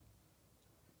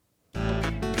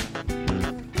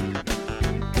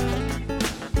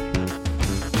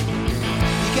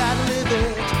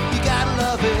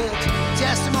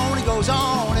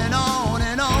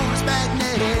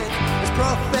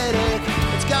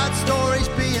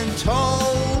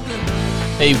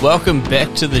Hey, welcome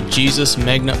back to the Jesus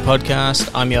Magnet podcast.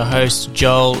 I'm your host,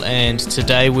 Joel, and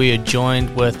today we are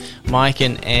joined with Mike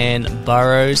and Anne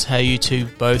Burrows. How are you two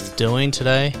both doing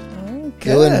today?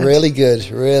 Doing really good.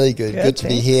 Good to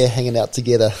be here hanging out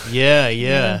together.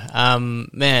 Yeah.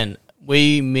 Man,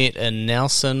 we met in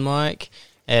Nelson, Mike,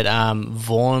 at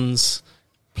Vaughan's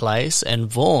place. And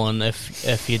Vaughan,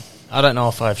 if you, I don't know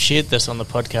if I've shared this on the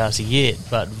podcast yet,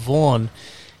 but Vaughan,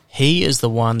 he is the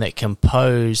one that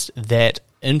composed that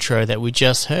intro that we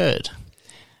just heard.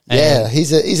 Yeah,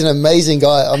 he's an amazing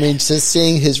guy. I mean, just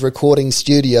seeing his recording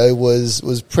studio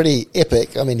was pretty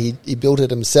epic. I mean, he built it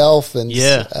himself, and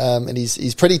and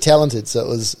he's pretty talented. So it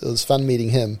was fun meeting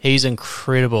him. He's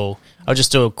incredible. I'll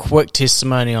just do a quick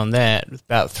testimony on that.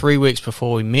 About 3 weeks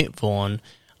before we met Vaughan,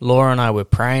 Laura and I were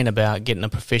praying about getting a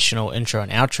professional intro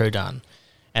and outro done,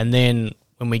 and then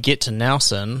when we get to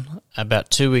Nelson,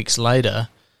 about 2 weeks later,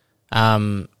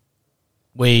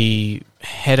 we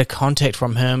had a contact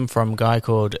from him from a guy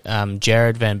called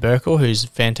Jared Van Berkel, who's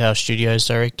Fantail Studios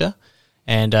director,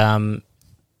 and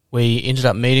we ended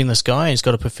up meeting this guy. He's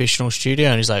got a professional studio,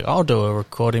 and he's like, I'll do a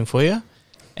recording for you.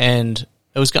 And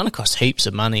it was going to cost heaps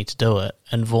of money to do it,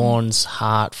 and Vaughan's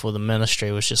heart for the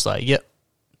ministry was just like, yep,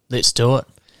 let's do it.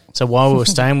 So while we were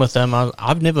staying with him,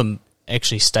 I've never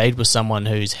actually stayed with someone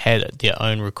who's had their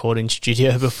own recording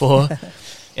studio before,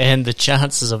 and the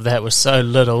chances of that were so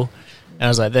little. And I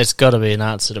was like, that's got to be an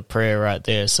answer to prayer right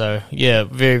there. So, yeah,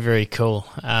 very, very cool.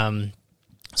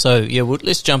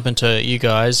 Let's jump into you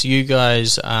guys. You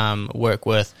guys work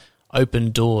with Open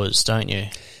Doors, don't you?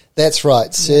 That's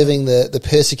right, serving the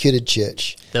persecuted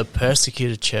church. The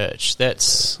persecuted church.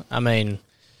 That's, I mean,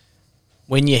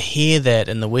 when you hear that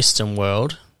in the Western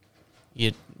world,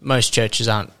 most churches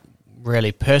aren't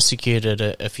really persecuted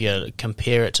if you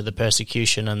compare it to the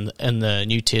persecution in the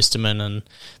New Testament and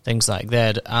things like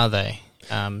that, are they?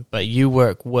 But you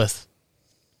work with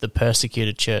the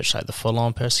persecuted church, like the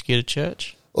full-on persecuted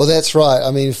church? Well, that's right.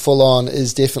 I mean, full-on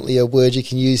is definitely a word you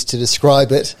can use to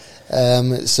describe it.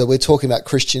 So we're talking about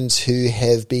Christians who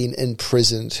have been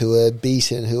imprisoned, who are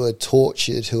beaten, who are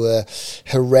tortured, who are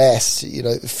harassed,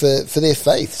 for their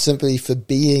faith, simply for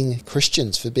being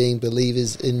Christians, for being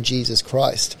believers in Jesus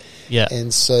Christ. Yeah.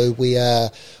 And so we are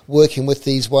working with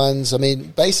these ones. I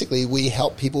mean, basically we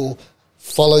help people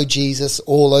follow Jesus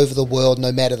all over the world,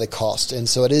 no matter the cost. And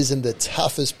so it is in the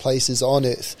toughest places on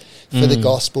earth for the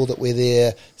gospel that we're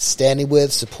there standing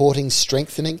with, supporting,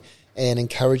 strengthening, and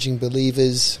encouraging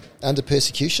believers under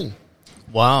persecution.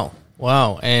 Wow.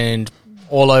 And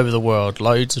all over the world,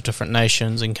 loads of different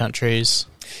nations and countries.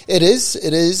 It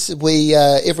is. We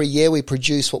every year we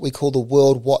produce what we call the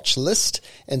World Watch List,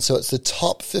 and so it's the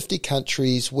top 50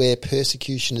 countries where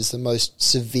persecution is the most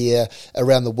severe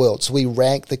around the world. So we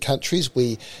rank the countries,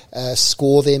 we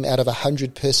score them out of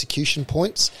 100 persecution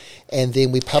points, and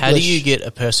then we publish. How do you get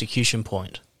a persecution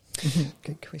point?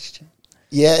 Good question.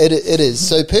 Yeah, it is.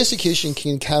 So persecution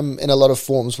can come in a lot of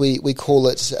forms. We call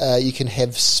it, you can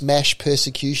have smash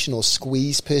persecution or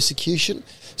squeeze persecution.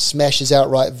 Smash is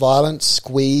outright violence.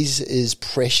 Squeeze is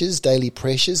pressures, daily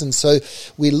pressures. And so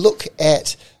we look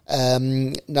at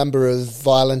number of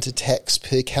violent attacks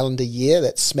per calendar year.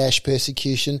 That's smash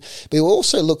persecution. But we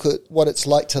also look at what it's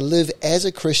like to live as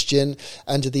a Christian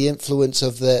under the influence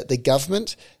of the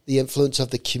government, the influence of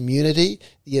the community,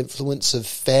 the influence of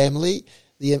family,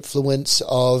 the influence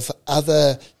of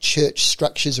other church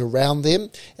structures around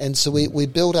them. And so we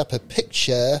build up a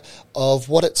picture of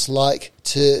what it's like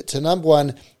to number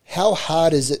one, how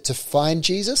hard is it to find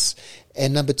Jesus?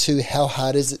 And number two, how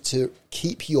hard is it to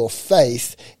keep your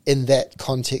faith in that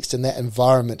context, in that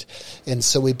environment? And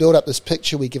so we build up this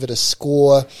picture, we give it a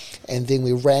score, and then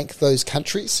we rank those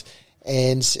countries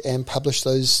and publish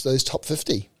those top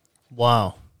 50.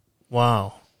 Wow.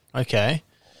 Okay.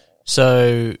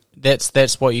 So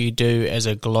that's what you do as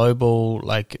a global,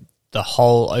 like the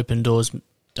whole Open Doors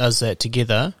does that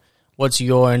together. What's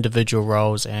your individual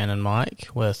roles, Anne and Mike,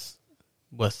 with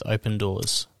Open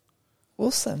Doors?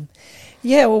 Awesome.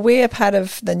 Yeah, well, we're part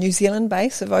of the New Zealand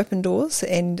base of Open Doors,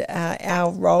 and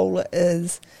our role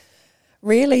is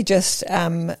really just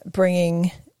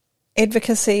bringing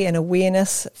advocacy and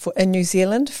awareness in New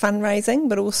Zealand, fundraising,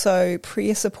 but also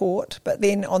prayer support. But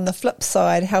then on the flip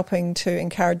side, helping to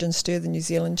encourage and stir the New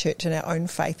Zealand church in our own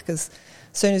faith, because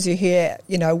as soon as you hear,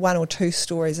 one or two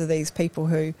stories of these people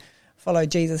who follow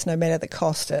Jesus, no matter the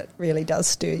cost, it really does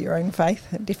stir your own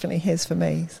faith. It definitely has for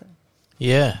me. So.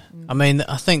 Yeah. I mean,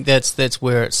 I think that's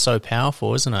where it's so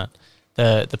powerful, isn't it?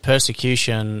 The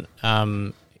persecution,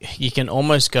 you can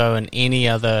almost go in any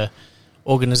other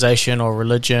organization or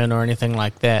religion or anything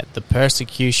like that. The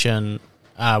persecution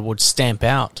would stamp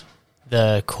out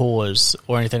the cause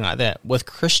or anything like that. With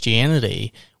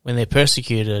Christianity, when they're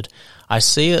persecuted, I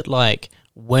see it like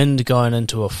wind going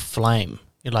into a flame,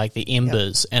 like the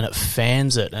embers, and it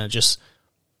fans it, and it just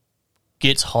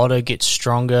gets hotter, gets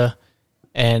stronger,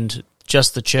 and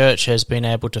just the church has been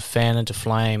able to fan into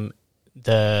flame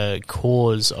the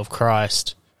cause of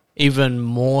Christ even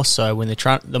more so when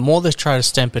the more they try to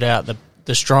stamp it out,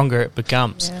 the stronger it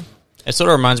becomes. Yeah. It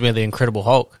sort of reminds me of the Incredible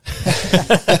Hulk.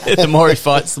 The more he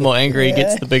fights, the more angry he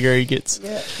gets, the bigger he gets.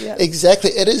 Yeah.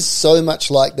 Exactly. It is so much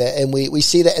like that. And we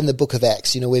see that in the book of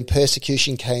Acts. When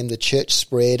persecution came, the church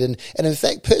spread. And in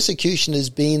fact, persecution has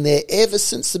been there ever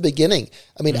since the beginning.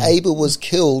 I mean, Abel was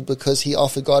killed because he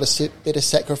offered God a better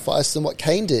sacrifice than what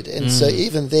Cain did. And so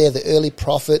even there, the early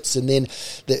prophets and then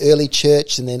the early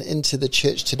church and then into the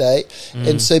church today.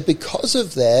 And so because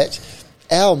of that,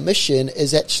 our mission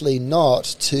is actually not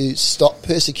to stop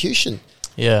persecution.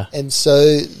 Yeah. And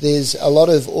so there's a lot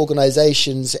of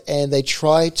organizations and they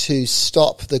try to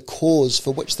stop the cause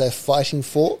for which they're fighting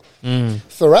for.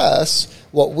 For us,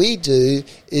 what we do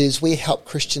is we help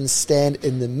Christians stand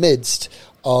in the midst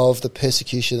of the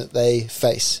persecution that they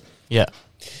face. Yeah.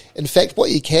 In fact, what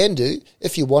you can do,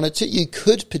 if you wanted to, you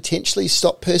could potentially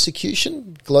stop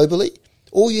persecution globally.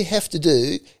 All you have to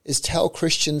do is tell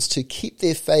Christians to keep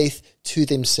their faith to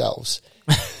themselves.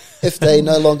 If they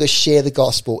no longer share the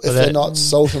gospel, if they're not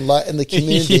salt and light in the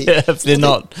community. If they're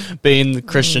not being the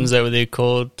Christians that they're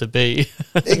called to be.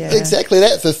 Exactly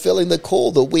that, fulfilling the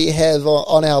call that we have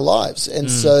on our lives. And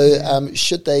so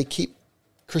should they keep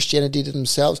Christianity to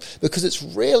themselves? Because it's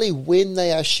really when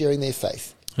they are sharing their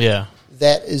faith. Yeah.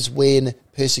 That is when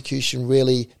persecution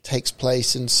really takes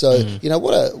place. And so,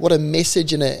 what a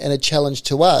message and a challenge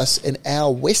to us in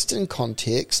our Western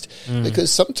context,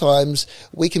 because sometimes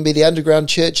we can be the underground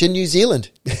church in New Zealand.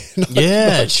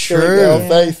 not true. Our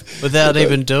faith. Without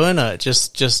even doing it,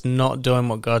 just not doing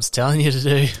what God's telling you to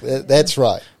do. That's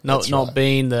right. Not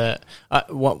being the...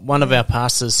 one of our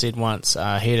pastors said once, he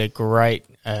had a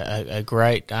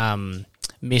great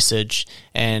message,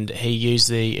 and he used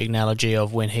the analogy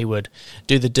of when he would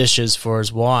do the dishes for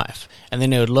his wife, and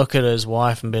then he would look at his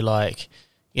wife and be like,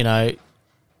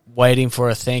 waiting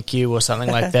for a thank you or something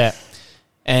like that,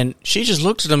 and she just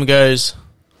looked at him and goes,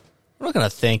 I'm not going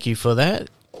to thank you for that.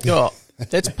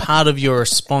 That's part of your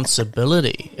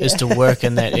responsibility, is to work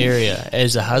in that area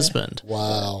as a husband.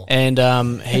 Wow. And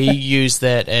he used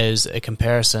that as a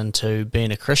comparison to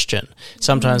being a Christian.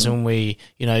 Sometimes when we,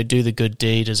 do the good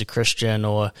deed as a Christian,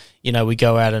 or, we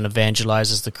go out and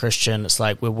evangelize as the Christian, it's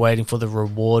like we're waiting for the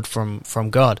reward from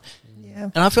God. Yeah.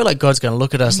 And I feel like God's going to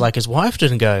look at us like his wife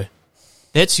didn't go,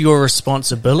 that's your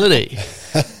responsibility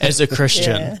as a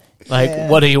Christian.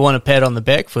 What do you want, a pat on the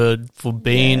back for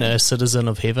being a citizen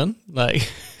of heaven?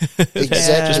 Like, that's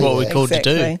just what we're called to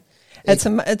do.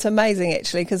 It's amazing,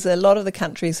 actually, because a lot of the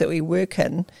countries that we work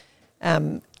in,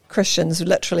 Christians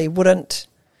literally wouldn't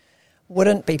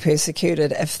be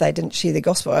persecuted if they didn't share the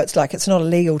gospel. It's like it's not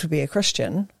illegal to be a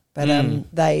Christian, but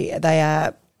they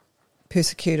are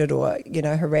persecuted or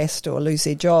harassed or lose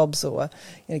their jobs or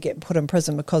get put in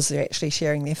prison because they're actually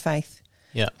sharing their faith.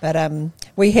 Yeah. But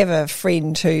we have a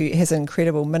friend who has an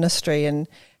incredible ministry, and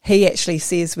he actually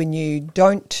says when you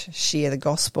don't share the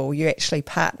gospel, you're actually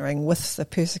partnering with the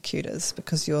persecutors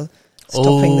because you're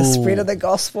stopping the spread of the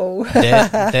gospel.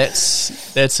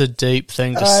 That's a deep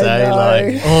thing to say.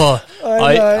 Know.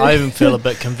 I even feel a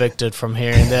bit convicted from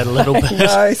hearing that a little bit.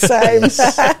 No, same.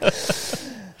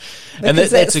 And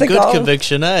that's a good goal.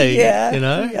 Conviction, eh?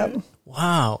 Yeah. Yep.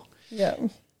 Wow. Yeah.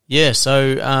 Yeah.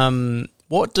 So,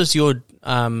 what does your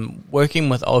working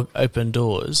with Open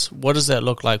Doors, what does that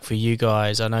look like for you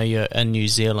guys? I know you're in New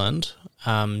Zealand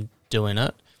doing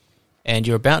it, and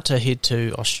you're about to head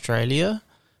to Australia,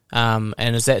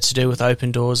 and is that to do with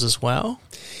Open Doors as well?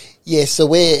 Yeah, so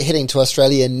we're heading to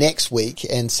Australia next week,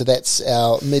 and so that's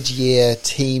our mid-year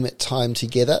team time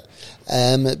together.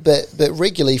 But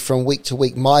regularly from week to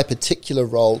week, my particular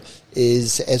role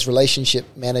is, as relationship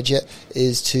manager,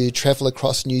 is to travel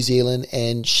across New Zealand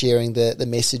and sharing the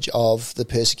message of the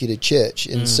persecuted church.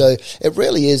 And so it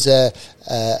really is a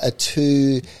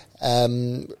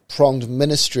two-pronged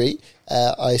ministry.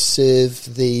 I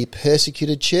serve the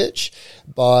persecuted church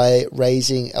by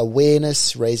raising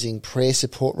awareness, raising prayer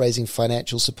support, raising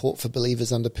financial support for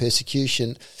believers under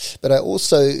persecution. But I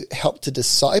also help to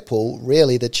disciple,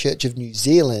 really, the Church of New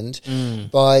Zealand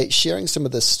by sharing some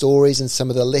of the stories and some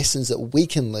of the lessons that we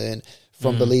can learn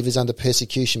from believers under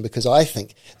persecution, because I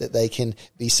think that they can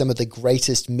be some of the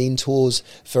greatest mentors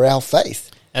for our faith.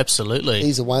 Absolutely.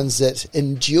 These are ones that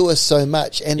endure so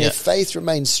much, and Yeah. their faith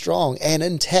remains strong and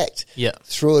intact Yeah.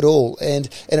 through it all. And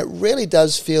it really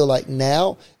does feel like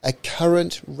now a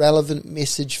current, relevant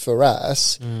message for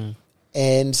us,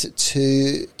 and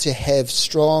to have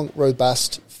strong,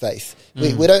 robust faith.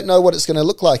 We don't know what it's going to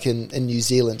look like in New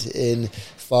Zealand in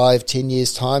 5-10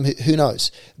 years' time. Who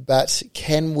knows? But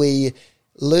can we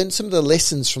learn some of the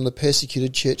lessons from the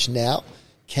persecuted church now?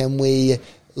 Can we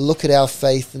look at our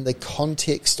faith in the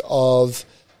context of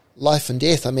life and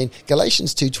death? I mean,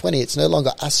 Galatians 2:20, it's no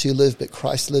longer us who live, but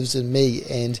Christ lives in me.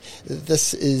 And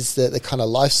this is the kind of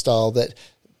lifestyle that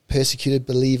persecuted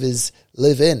believers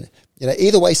live in. You know,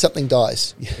 either way, something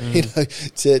dies. You know,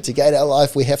 to gain our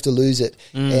life, we have to lose it.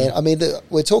 And I mean,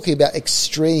 we're talking about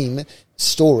extreme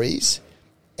stories,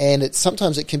 and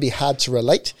sometimes it can be hard to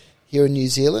relate here in New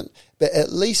Zealand, but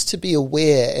at least to be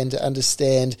aware and to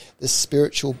understand the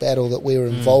spiritual battle that we're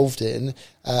involved in.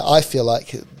 I feel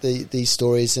like these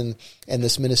stories and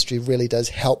this ministry really does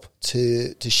help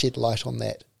to shed light on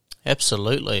that.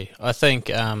 Absolutely. I think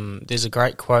there's a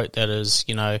great quote that is,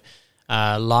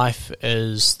 life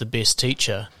is the best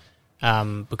teacher,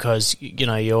 because,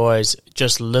 you're always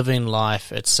just living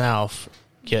life itself.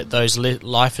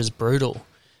 Life is brutal,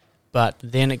 but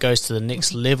then it goes to the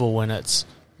next level when it's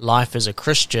life as a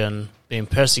Christian being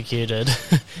persecuted.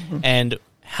 And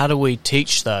how do we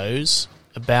teach those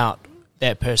about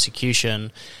that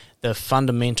persecution, the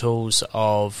fundamentals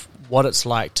of what it's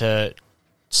like to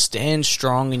stand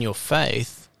strong in your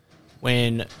faith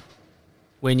when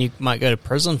you might go to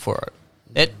prison for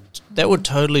it? That would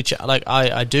totally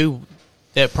I do.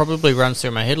 That probably runs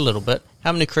through my head a little bit.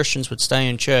 How many Christians would stay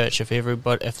in church if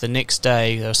the next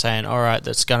day they were saying, all right,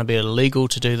 that's going to be illegal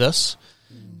to do this,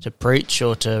 to preach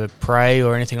or to pray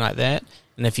or anything like that,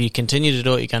 and if you continue to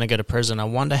do it, you're going to go to prison? I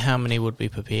wonder how many would be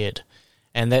prepared.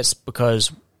 And that's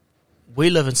because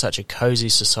we live in such a cozy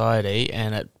society,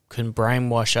 and it can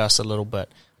brainwash us a little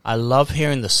bit. I love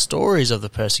hearing the stories of the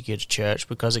persecuted church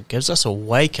because it gives us a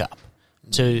wake-up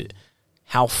to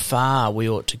how far we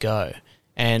ought to go.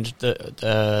 And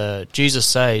the Jesus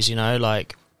says,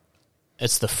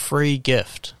 it's the free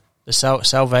gift. The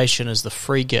salvation is the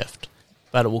free gift,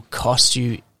 but it will cost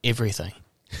you everything.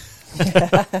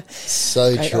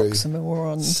 So Great true.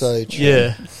 Oxymorons. So true.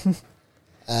 Yeah.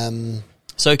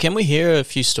 So can we hear a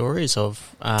few stories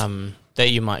of that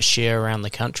you might share around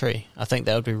the country? I think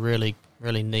that would be really,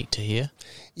 really neat to hear.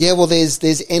 Yeah, well,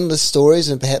 there's endless stories,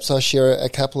 and perhaps I'll share a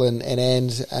couple. And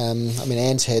Anne's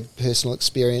had personal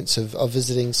experience of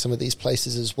visiting some of these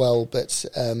places as well. But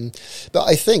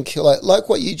I think, like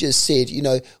what you just said,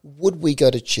 would we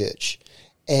go to church?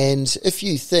 And if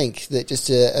you think that just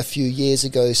a few years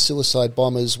ago, suicide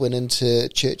bombers went into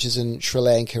churches in Sri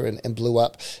Lanka and blew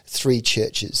up 3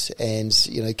 churches and,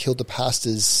 killed the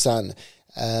pastor's son.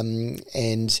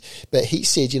 But he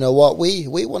said, you know what, we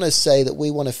want to say that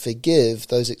we want to forgive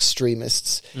those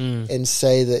extremists and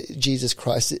say that Jesus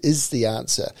Christ is the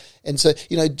answer. And so,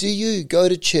 do you go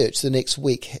to church the next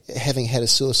week having had a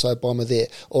suicide bomber there,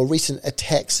 or recent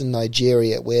attacks in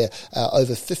Nigeria where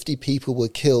over 50 people were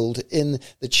killed in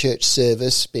the church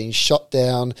service, being shot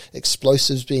down,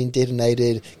 explosives being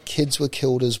detonated, kids were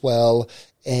killed as well.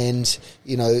 And,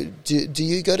 do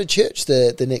you go to church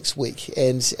the next week?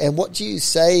 And what do you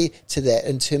say to that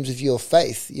in terms of your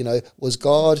faith? Was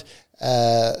God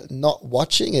not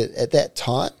watching it at that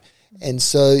time? And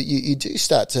so you do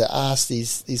start to ask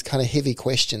these kind of heavy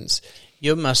questions.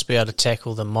 You must be able to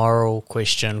tackle the moral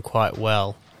question quite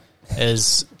well.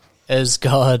 Is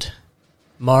God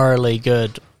morally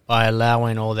good by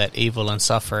allowing all that evil and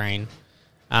suffering?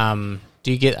 Do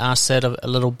you get asked that a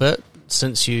little bit,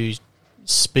 since you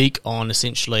speak on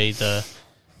essentially the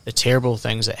terrible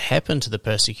things that happen to the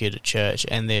persecuted church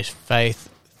and their faith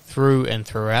through and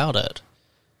throughout it?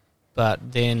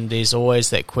 But then there's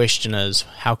always that question is,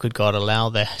 how could God allow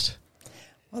that?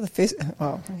 Well, the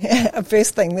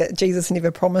first thing that Jesus never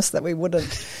promised that we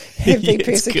wouldn't have be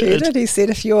persecuted. Good. He said,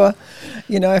 if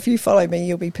you follow me,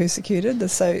 you'll be persecuted.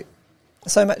 There's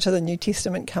so much of the New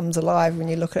Testament comes alive when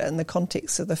you look at it in the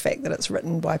context of the fact that it's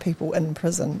written by people in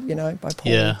prison, by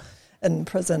Paul in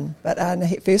prison. But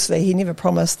firstly, he never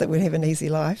promised that we'd have an easy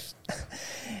life,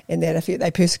 and that if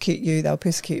they persecute you, they'll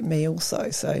persecute me also.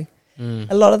 So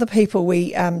a lot of the people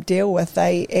we deal with,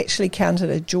 they actually count it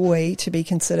a joy to be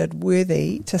considered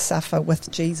worthy to suffer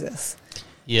with Jesus.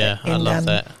 Yeah, I love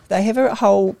that. They have a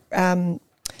whole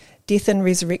death and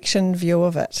resurrection view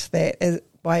of it, that is,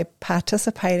 by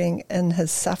participating in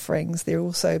his sufferings, they're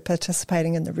also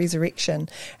participating in the resurrection.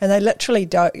 And they literally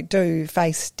do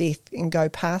face death and go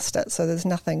past it, so there's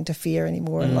nothing to fear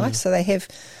anymore in life. So they have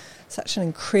such an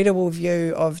incredible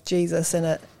view of Jesus and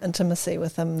an intimacy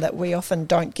with him that we often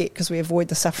don't get because we avoid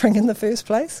the suffering in the first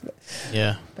place.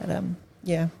 Yeah. But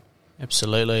yeah.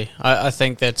 Absolutely. I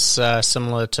think that's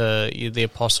similar to the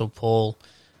Apostle Paul.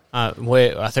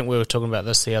 Where I think we were talking about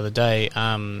this the other day,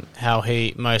 how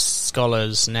most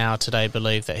scholars now today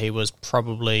believe that he was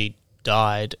probably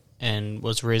died and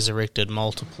was resurrected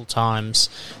multiple times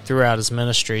throughout his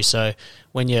ministry. So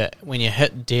when you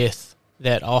hit death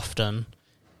that often,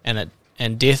 and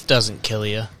death doesn't kill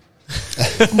you.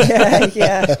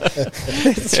 yeah,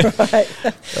 that's right.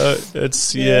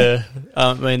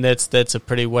 I mean that's a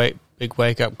pretty big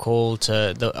wake up call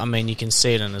to. You can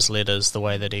see it in his letters, the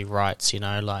way that he writes.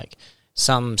 Like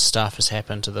some stuff has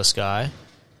happened to this guy.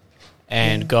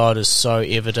 And God is so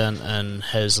evident in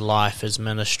his life, his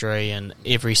ministry, and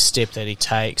every step that he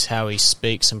takes, how he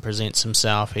speaks and presents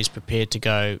himself. He's prepared to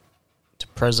go to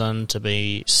prison, to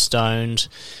be stoned,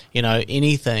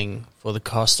 anything for the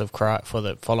cost of Christ, for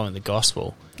the following the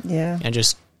gospel. Yeah. And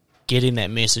just getting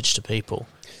that message to people.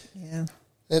 Yeah.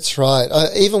 That's right.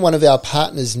 Even one of our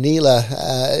partners, Neela,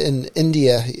 in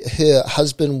India, her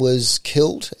husband was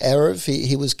killed, Arav.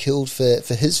 He was killed for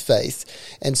his faith.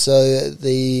 And so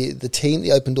the team,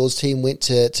 the Open Doors team, went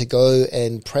to go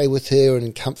and pray with her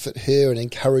and comfort her and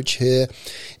encourage her.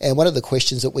 And one of the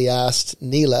questions that we asked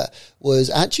Neela was,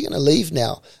 aren't you going to leave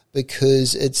now?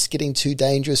 Because it's getting too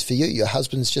dangerous for you. Your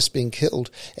husband's just been killed.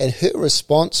 And her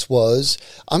response was,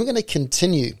 I'm going to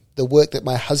continue the work that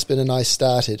my husband and I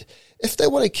started. If they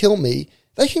want to kill me,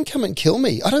 they can come and kill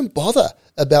me. I don't bother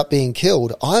about being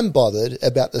killed. I'm bothered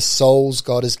about the souls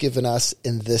God has given us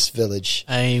in this village.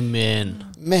 Amen.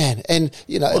 Man, and,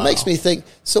 it makes me think,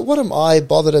 so what am I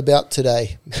bothered about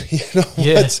today?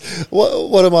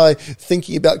 What am I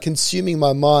thinking about consuming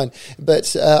my mind?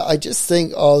 But I just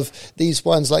think of these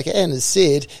ones, like Anne has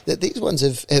said, that these ones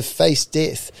have faced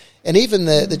death. And even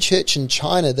the church in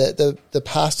China, the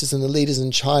pastors and the leaders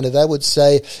in China, they would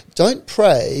say, don't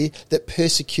pray that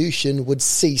persecution would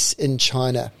cease in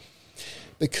China,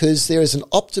 because there is an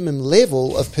optimum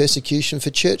level of persecution for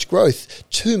church growth.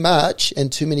 Too much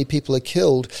and too many people are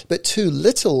killed, but too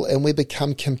little and we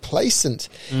become complacent.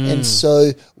 And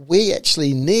so we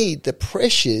actually need the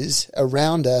pressures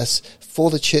around us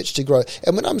for the church to grow.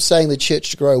 And when I'm saying the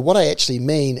church to grow, what I actually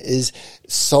mean is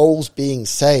souls being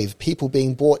saved, people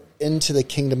being brought into the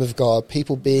kingdom of God,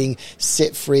 people being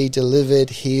set free, delivered,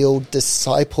 healed,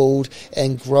 discipled,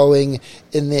 and growing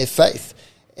in their faith.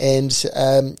 And,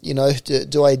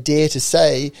 do I dare to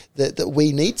say that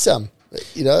we need some?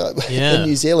 In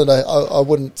New Zealand, I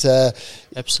wouldn't.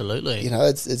 Absolutely.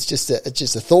 It's just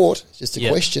a thought, just a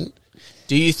question.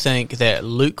 Do you think that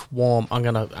lukewarm? I'm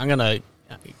gonna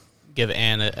give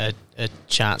Anne a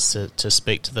chance to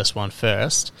speak to this one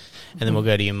first, and then we'll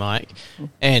go to you, Mike.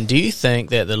 And do you think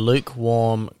that the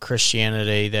lukewarm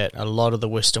Christianity that a lot of the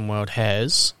Western world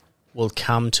has will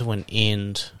come to an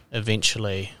end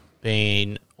eventually,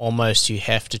 being almost you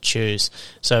have to choose?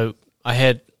 So I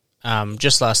had,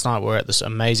 just last night, we were at this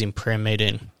amazing prayer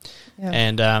meeting. Yeah.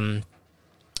 And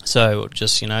so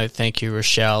just, thank you,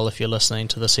 Rochelle, if you're listening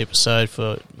to this episode,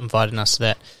 for inviting us to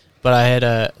that. But I had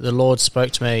the Lord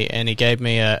spoke to me, and he gave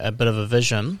me a bit of a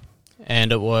vision,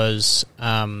 and it was,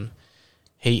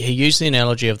 he used the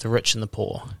analogy of the rich and the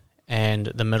poor and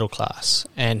the middle class.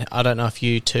 And I don't know if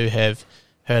you two have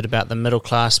heard about the middle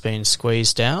class being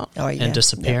squeezed out and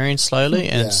disappearing slowly,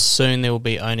 and soon there will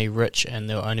be only rich and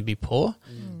there will only be poor.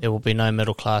 There will be no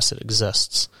middle class that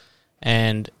exists.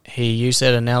 And he used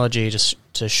that analogy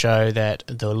to show that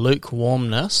the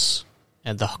lukewarmness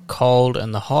and the cold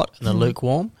and the hot and the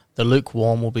lukewarm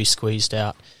will be squeezed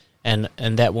out, and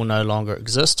that will no longer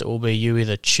exist. It will be you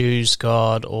either choose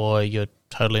God or you're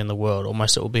totally in the world.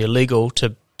 Almost it will be illegal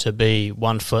to be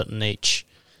 1 foot in each.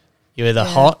 You're either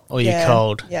hot or you're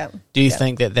cold. Yeah. Do you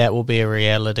think that will be a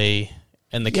reality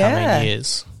in the coming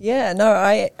years? Yeah, no,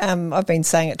 I've been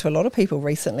saying it to a lot of people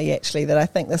recently, actually, that I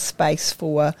think the space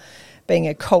for being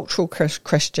a cultural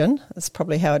Christian, is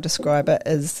probably how I describe it,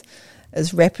 is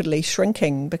rapidly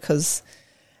shrinking, because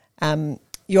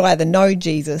you either know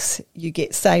Jesus, you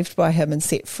get saved by him and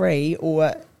set free,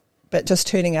 but just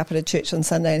turning up at a church on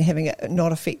Sunday and having it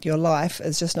not affect your life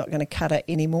is just not going to cut it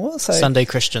anymore. So Sunday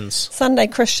Christians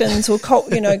or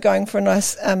going for a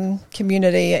nice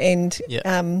community and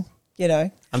I'm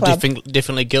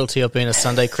definitely guilty of being a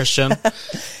Sunday Christian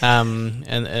in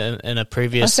a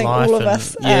previous I think life. All of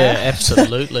us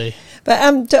absolutely.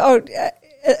 But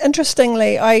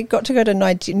interestingly, I got to go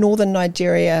to northern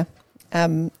Nigeria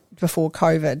before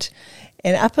COVID,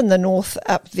 and up in the north,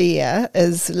 up there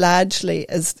is largely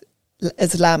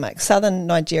Islamic. Southern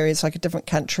Nigeria is like a different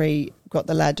country, got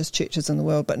the largest churches in the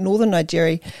world. But northern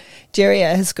Nigeria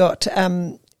has got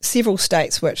several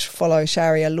states which follow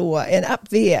Sharia law. And up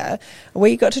there,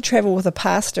 we got to travel with a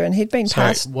pastor, and he'd been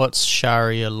what's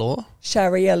Sharia law?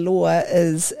 Sharia law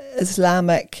is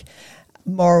Islamic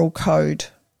moral code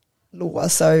law.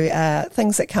 So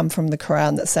things that come from the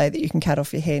Quran that say that you can cut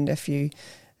off your hand if you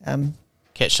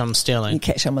catch someone stealing. You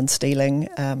catch someone stealing,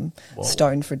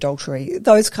 stoned for adultery,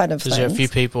 those kind of things. Was there a few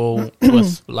people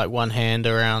with like one hand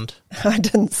around? I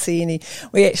didn't see any.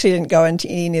 We actually didn't go into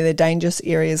any of the dangerous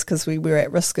areas because we were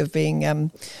at risk of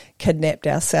being kidnapped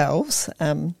ourselves.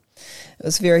 It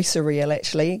was very surreal,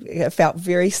 actually. It felt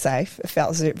very safe.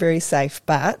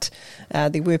 But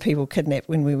there were people kidnapped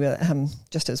when we were,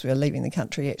 just as we were leaving the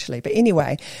country, actually. But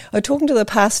anyway, I was talking to the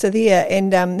pastor there,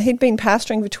 and he'd been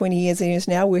pastoring for 20 years, and he was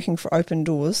now working for Open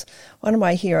Doors. One of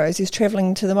my heroes. He's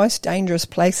travelling to the most dangerous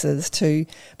places to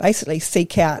basically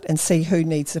seek out and see who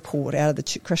needs support out of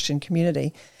the Christian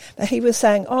community. But he was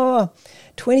saying,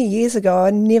 20 years ago,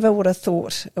 I never would have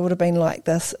thought it would have been like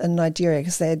this in Nigeria,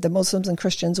 because they had the Muslims and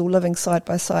Christians all living side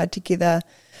by side together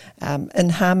in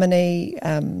harmony,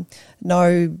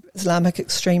 no Islamic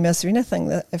extremists or anything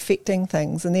that affecting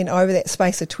things. And then over that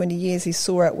space of 20 years, he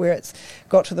saw it where it's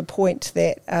got to the point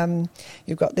that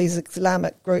you've got these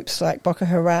Islamic groups like Boko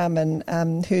Haram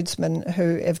and herdsmen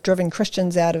who have driven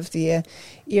Christians out of their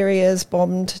areas,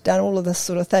 bombed, done all of this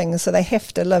sort of thing. So they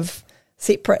have to live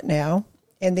separate now.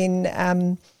 And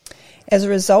then as a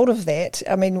result of that,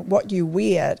 I mean, what you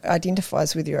wear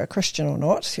identifies whether you're a Christian or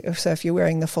not. So if you're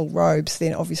wearing the full robes,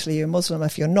 then obviously you're a Muslim.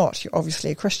 If you're not, you're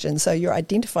obviously a Christian. So you're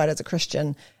identified as a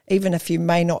Christian, even if you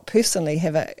may not personally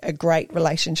have a great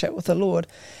relationship with the Lord.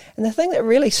 And the thing that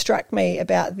really struck me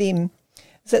about them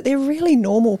is that they're really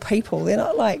normal people. They're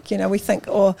not like, we think,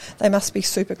 they must be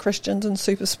super Christians and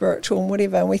super spiritual and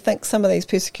whatever. And we think some of these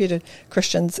persecuted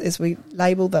Christians, as we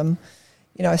label them,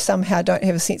 somehow don't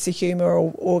have a sense of humour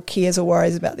or cares or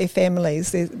worries about their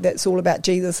families. That's all about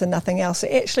Jesus and nothing else.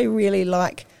 They actually really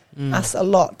like us a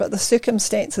lot. But the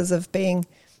circumstances of being,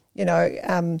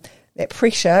 that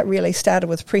pressure really started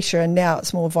with pressure, and now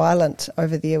it's more violent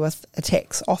over there with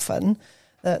attacks often.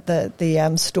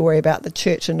 The story about the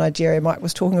church in Nigeria Mike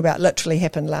was talking about literally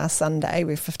happened last Sunday,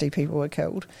 where 50 people were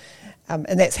killed.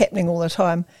 And that's happening all the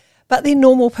time. But they're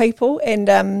normal people, and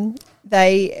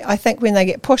I think when they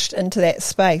get pushed into that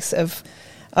space of,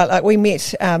 like we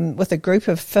met with a group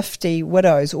of 50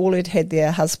 widows, all had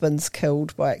their husbands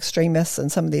killed by extremists and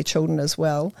some of their children as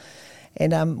well.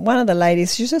 And one of the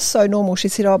ladies, she's just so normal. She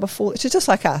said, she's just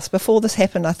like us. Before this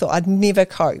happened, I thought I'd never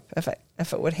cope if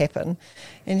it would happen.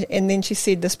 And then she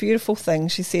said this beautiful thing.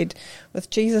 She said, with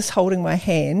Jesus holding my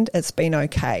hand, it's been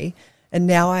okay. And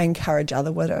now I encourage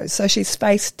other widows. So she's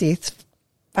faced death,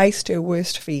 faced her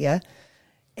worst fear.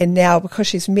 And now, because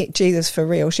she's met Jesus for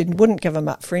real, she wouldn't give him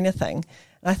up for anything.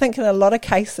 And I think in a lot of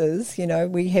cases, there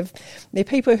are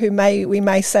people who we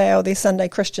may say, they're Sunday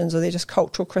Christians or they're just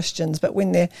cultural Christians, but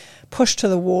when they're pushed to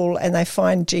the wall and they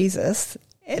find Jesus,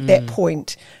 at that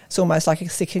point, it's almost like a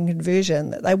second conversion,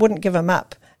 that they wouldn't give him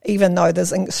up, even though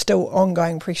there's still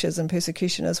ongoing pressures and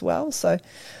persecution as well. So,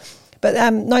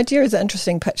 but Nigeria is an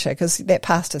interesting picture, because that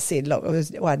pastor said, look,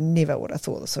 I never would have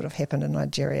thought this sort of happened in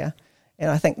Nigeria. And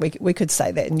I think we could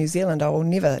say that in New Zealand, I will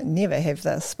never have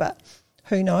this, but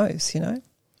who knows,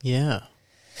 Yeah.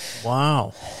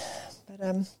 Wow.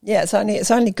 But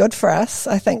it's only good for us,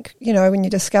 I think, when you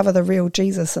discover the real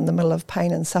Jesus in the middle of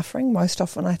pain and suffering, most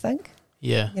often, I think.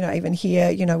 Yeah. Even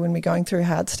here, when we're going through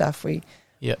hard stuff, we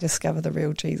discover the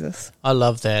real Jesus. I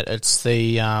love that. It's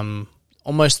the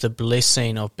almost the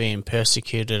blessing of being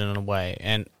persecuted in a way.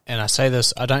 And I say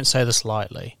this, I don't say this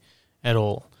lightly at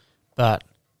all, but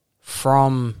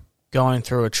from going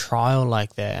through a trial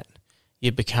like that,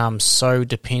 you become so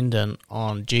dependent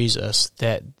on Jesus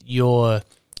that your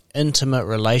intimate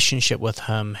relationship with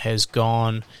him has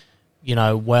gone,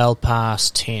 well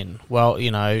past 10,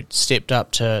 stepped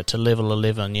up to level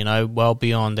 11, well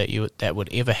beyond that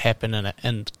would ever happen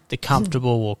in the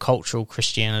comfortable or cultural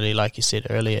Christianity, like you said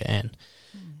earlier, Anne.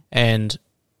 And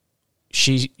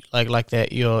she, like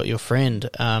that, your friend,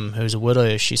 who's a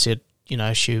widow, she said,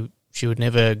 she would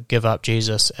never give up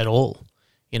Jesus at all.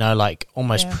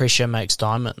 Almost pressure makes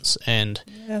diamonds. And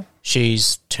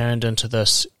she's turned into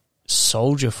this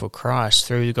soldier for Christ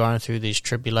through going through these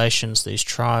tribulations, these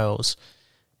trials.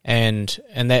 And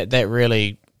that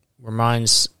really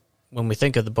reminds, when we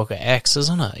think of the book of Acts,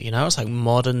 isn't it? It's like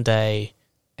modern day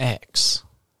Acts.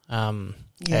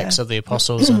 Acts of the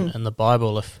Apostles in the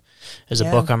Bible, if is a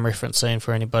book I'm referencing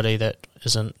for anybody that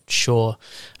isn't sure.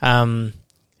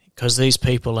 Because these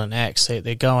people in Acts,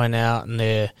 they're going out and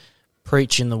they're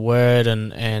preaching the word,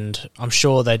 and I'm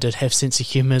sure they did have sense of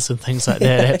humours and things like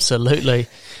that, absolutely.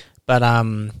 But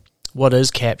what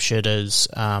is captured is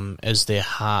their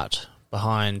heart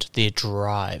behind their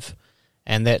drive,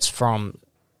 and that's from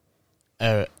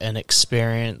an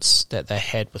experience that they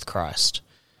had with Christ,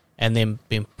 and then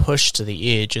being pushed to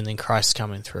the edge, and then Christ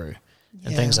coming through,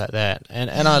 and things like that. And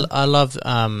I love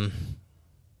how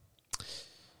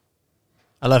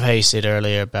you said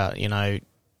earlier about, you know,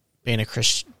 being a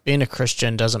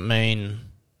Christian doesn't mean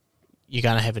you're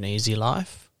going to have an easy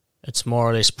life. It's more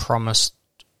or less promised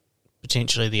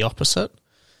potentially the opposite.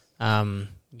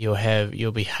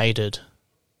 You'll be hated.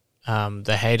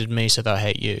 They hated me, so they'll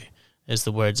hate you, is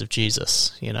the words of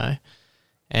Jesus, you know.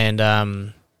 And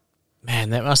man,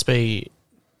 that must be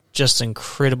just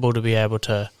incredible to be able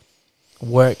to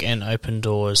work in open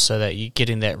doors so that you're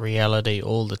getting that reality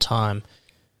all the time.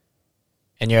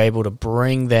 And you're able to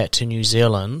bring that to New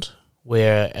Zealand,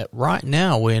 where right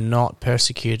now we're not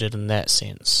persecuted in that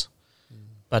sense,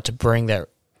 but to bring that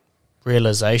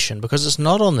realization, because it's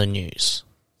not on the news.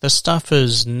 The stuff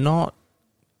is not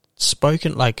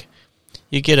spoken. Like,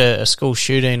 you get a school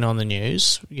shooting on the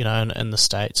news, you know, in the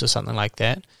States or something like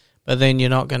that, but then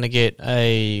you're not going to get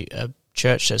a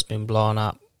church that's been blown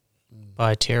up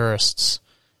by terrorists.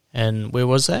 And where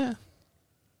was that?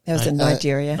 That was in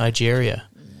Nigeria. Nigeria.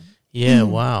 Yeah,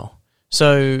 wow.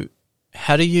 So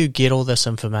how do you get all this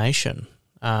information?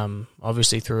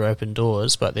 Obviously through Open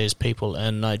Doors, but there's people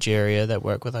in Nigeria that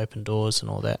work with Open Doors and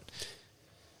all that.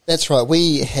 That's right.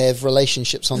 We have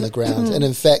relationships on the ground. And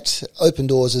in fact, Open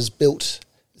Doors is built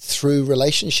through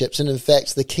relationships. And in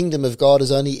fact, the kingdom of God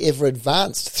is only ever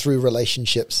advanced through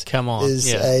relationships. Come on.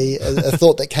 Is a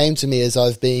thought that came to me as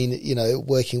I've been, you know,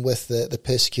 working with the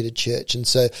persecuted church. And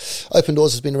so Open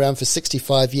Doors has been around for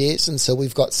 65 years. And so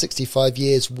we've got 65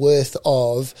 years worth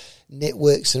of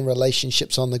networks and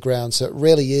relationships on the ground. So it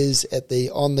really is at the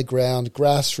on the ground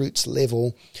grassroots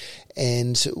level.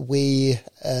 And we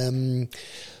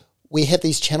have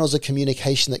these channels of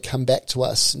communication that come back to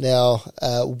us. Now,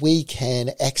 we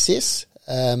can access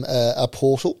a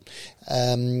portal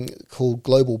called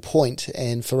Global Point,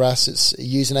 and for us it's a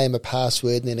username, a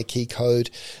password, and then a key code,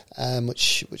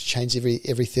 which changes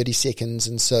every 30 seconds.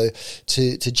 And so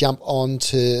to jump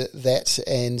onto that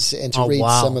and to read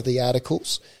some of the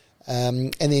articles.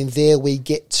 And then there we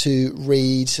get to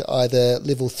read either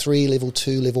level 3, level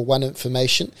 2, level 1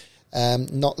 information.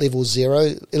 Not level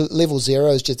 0. Level 0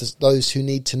 is just those who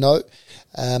need to know.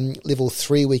 Level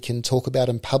 3 we can talk about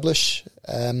and publish.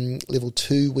 Level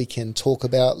 2 we can talk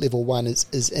about. Level 1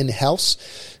 is in-house.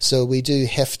 So we do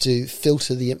have to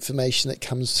filter the information that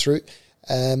comes through,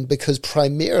 because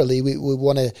primarily we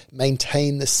want to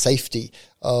maintain the safety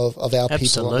of our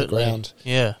people on the ground.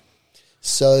 Yeah.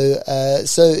 So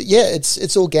yeah,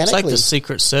 it's organically. It's like the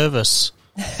Secret Service.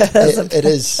 It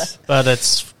is. But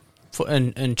it's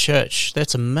in church.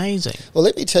 That's amazing. Well,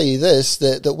 let me tell you this,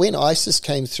 that when ISIS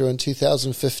came through in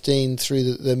 2015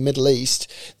 through the Middle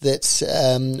East,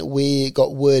 that we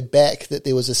got word back that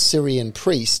there was a Syrian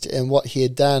priest, and what he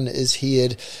had done is he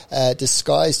had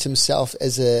disguised himself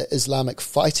as an Islamic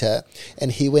fighter,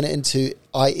 and he went into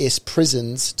IS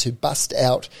prisons to bust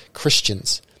out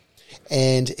Christians.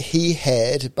 And he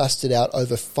had busted out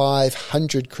over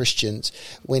 500 Christians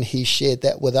when he shared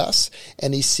that with us.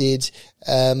 And he said,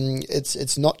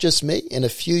 it's not just me. In a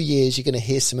few years, you're going to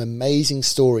hear some amazing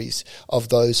stories of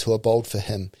those who are bold for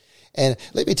him. And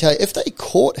let me tell you, if they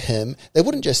caught him, they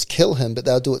wouldn't just kill him, but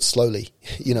they'll do it slowly.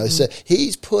 You know, so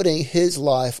he's putting his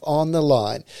life on the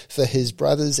line for his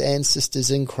brothers and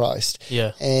sisters in Christ.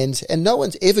 Yeah. And no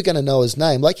one's ever going to know his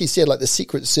name. Like you said, like the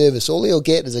Secret Service, all he'll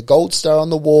get is a gold star on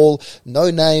the wall,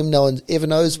 no name, no one ever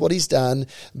knows what he's done,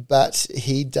 but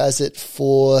he does it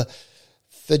for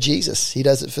Jesus. He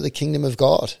does it for the kingdom of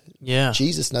God. Yeah.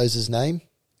 Jesus knows his name.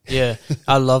 Yeah.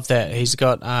 I love that. He's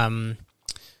got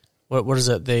what is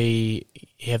it? You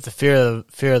have the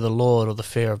fear of the Lord or the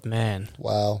fear of man.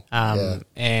 Wow.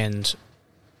 And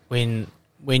when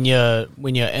you're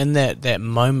in that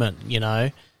moment, you know,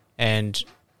 and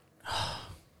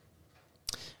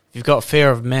if you've got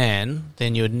fear of man,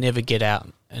 then you would never get out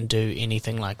and do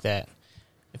anything like that.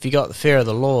 If you got the fear of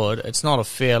the Lord, it's not a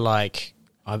fear like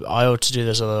I ought to do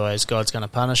this, otherwise God's going to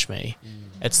punish me.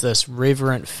 It's this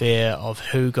reverent fear of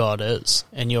who God is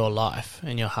in your life,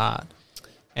 in your heart.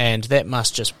 And that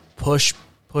must just push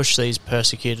these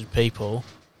persecuted people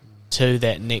to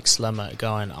that next limit,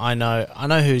 going, I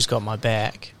know who's got my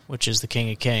back, which is the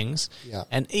King of Kings. Yeah.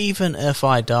 And even if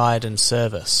I died in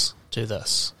service to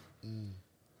this,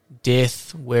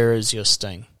 death, where is your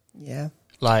sting? Yeah.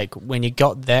 Like, when you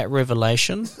got that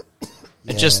revelation,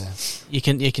 It just you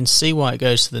can see why it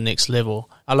goes to the next level.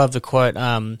 I love the quote.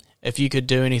 If you could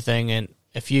do anything, and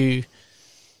if you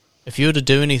were to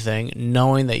do anything,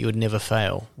 knowing that you would never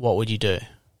fail, what would you do?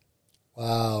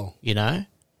 Wow. You know,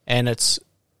 and it's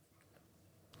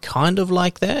kind of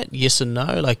like that. Yes and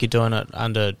no. Like you're doing it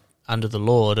under the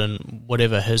Lord, and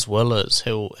whatever His will is,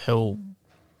 He'll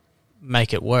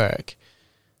make it work.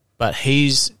 But who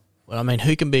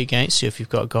can be against you if you've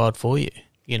got God for you?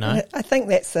 You know? I think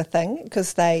that's the thing,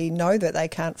 because they know that they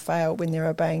can't fail when they're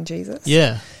obeying Jesus.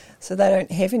 Yeah. So they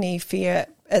don't have any fear.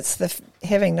 It's the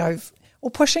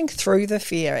pushing through the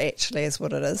fear, actually, is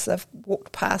what it is. They've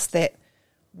walked past that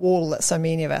wall that so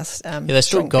many of us they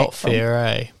still got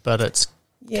fear, but it's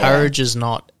courage is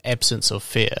not absence of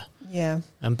fear. Yeah.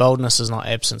 And boldness is not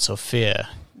absence of fear.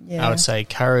 Yeah. I would say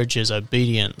courage is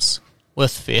obedience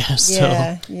with fear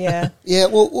still. Yeah. Yeah,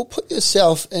 well, put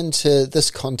yourself into this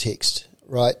context,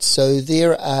 right? So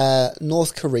there are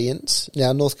North Koreans.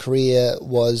 Now, North Korea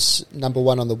was number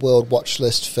 1 on the world watch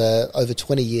list for over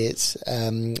 20 years.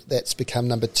 That's become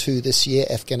number 2 this year.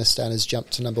 Afghanistan has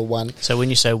jumped to number 1. So when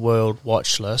you say world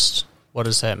watch list, what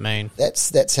does that mean?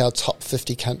 That's our top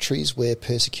 50 countries where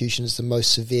persecution is the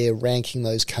most severe, ranking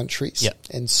those countries. Yep.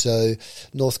 And so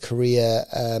North Korea,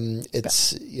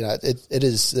 it's it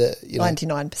is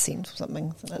 99% or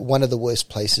something, isn't it? one of the worst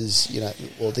places,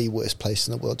 or the worst place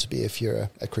in the world to be if you're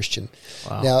a Christian.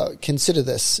 Wow. Now, consider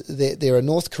this: there are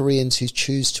North Koreans who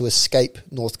choose to escape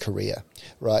North Korea,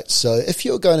 right? So if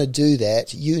you're going to do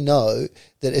that, you know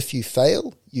that if you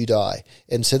fail, you die,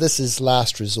 and so this is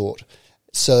last resort.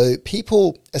 So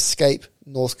people escape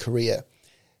North Korea,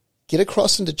 get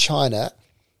across into China.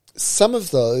 Some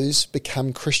of those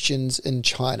become Christians in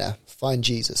China, find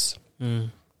Jesus.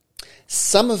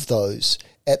 Some of those,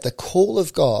 at the call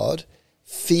of God,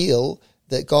 feel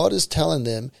that God is telling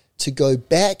them to go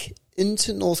back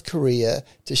into North Korea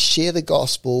to share the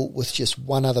gospel with just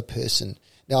one other person.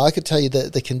 Now, I could tell you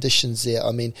the conditions there.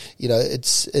 I mean,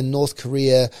 it's in North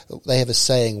Korea, they have a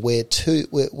saying where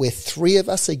 3 of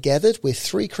us are gathered, where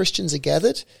 3 Christians are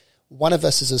gathered, one of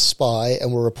us is a spy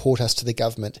and will report us to the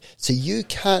government. So you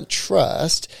can't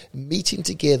trust meeting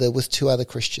together with 2 other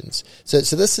Christians. So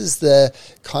this is the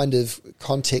kind of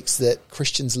context that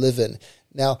Christians live in.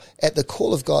 Now, at the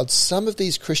call of God, some of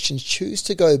these Christians choose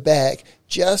to go back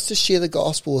just to share the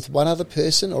gospel with one other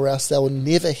person, or else they will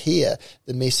never hear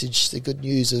the message, the good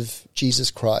news of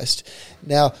Jesus Christ.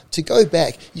 Now, to go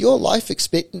back, your life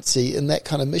expectancy in that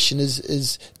kind of mission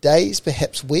is days,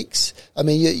 perhaps weeks. I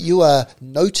mean, you are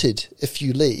noted if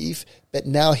you leave, but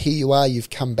now here you are, you've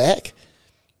come back.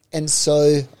 And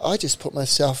so I just put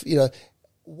myself,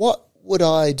 what would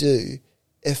I do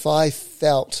if I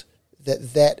felt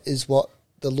that is what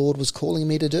the Lord was calling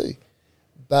me to do?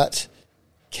 But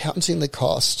counting the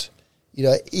cost,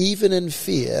 even in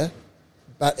fear,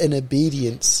 but in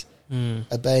obedience,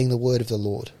 obeying the word of the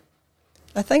Lord.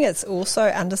 I think it's also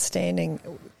understanding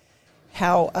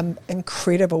how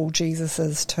incredible Jesus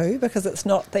is too, because it's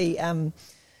not the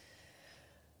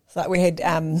it's like we had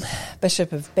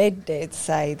Bishop of Baghdad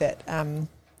say that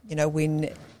when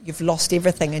you've lost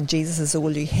everything and Jesus is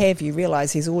all you have, you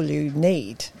realise He's all you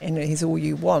need and He's all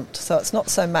you want. So it's not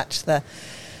so much the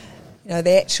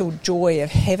actual joy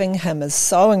of having Him is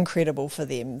so incredible for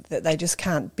them that they just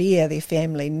can't bear their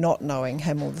family not knowing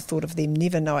Him, or the thought of them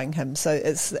never knowing Him. So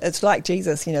it's like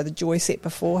Jesus, the joy set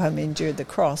before Him endured the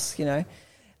cross.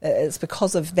 It's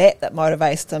because of that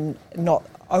motivates them, not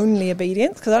only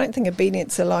obedience, because I don't think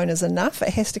obedience alone is enough. It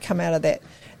has to come out of that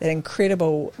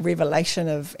incredible revelation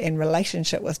of and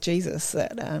relationship with Jesus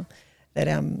that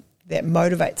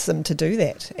motivates them to do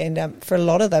that. And for a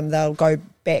lot of them, they'll go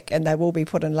back and they will be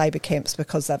put in labour camps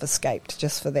because they've escaped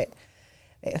just for that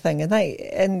thing.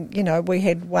 And we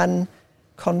had one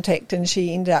contact, and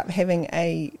she ended up having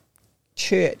a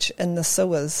church in the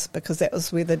sewers because that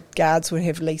was where the guards would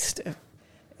have leased.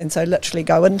 And so literally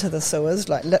go into the sewers,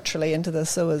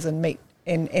 and meet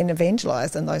and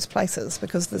evangelise in those places,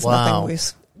 because there's nothing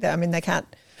worse. I mean, they can't,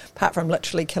 apart from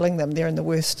literally killing them, they're in the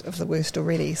worst of the worst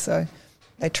already. So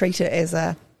they treat it as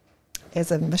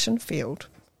a mission field,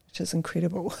 which is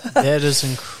incredible. That is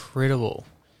incredible.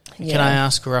 Yeah. Can I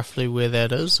ask roughly where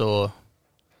that is, or?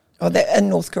 Oh, that in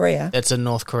North Korea. That's in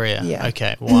North Korea. Yeah.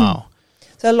 Okay. Wow.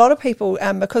 So a lot of people,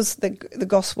 because the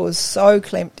gospel is so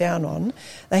clamped down on,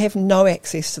 they have no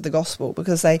access to the gospel,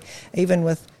 because they,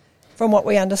 from what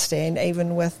we understand,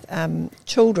 even with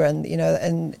children,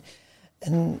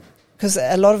 in because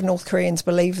a lot of North Koreans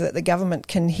believe that the government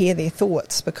can hear their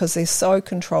thoughts because they're so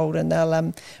controlled, and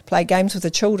they'll play games with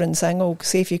the children saying, oh,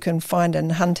 see if you can find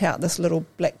and hunt out this little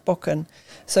black book. And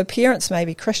so parents may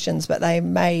be Christians, but they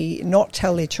may not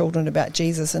tell their children about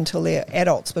Jesus until they're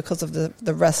adults because of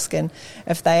the risk. And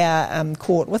if they are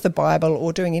caught with the Bible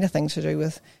or doing anything to do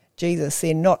with Jesus,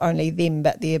 then not only them,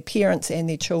 but their parents and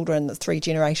their children, the 3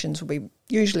 generations, will be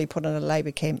usually put in a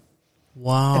labour camp.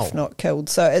 Wow. If not killed.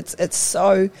 So it's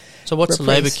so... So what's a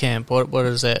repressed. labour camp? What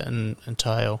does that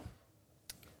entail?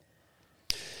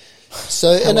 So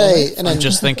I'm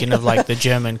just thinking of like the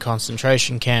German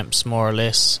concentration camps, more or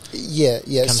less. Yeah.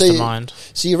 Comes to mind.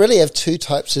 So you really have 2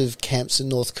 types of camps in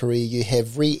North Korea. You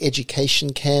have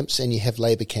re-education camps and you have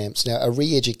labour camps. Now, a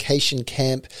re-education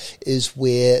camp is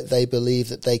where they believe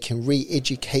that they can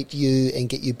re-educate you and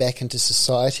get you back into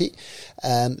society.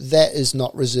 That is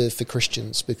not reserved for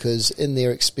Christians, because in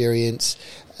their experience,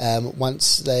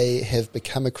 once they have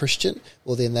become a Christian,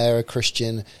 well, then they are a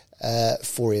Christian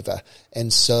forever.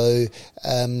 And so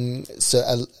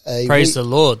Praise the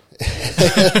Lord.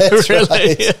 That's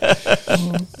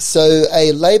right. So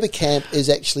a labour camp is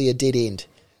actually a dead end.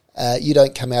 You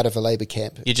don't come out of a labour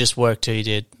camp. You just work till you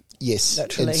did. Yes,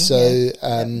 literally, and so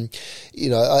you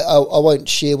know, I won't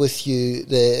share with you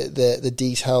the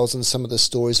details and some of the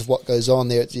stories of what goes on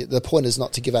there. The point is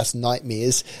not to give us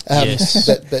nightmares, Yes.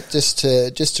 but just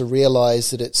to realise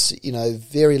that it's, you know,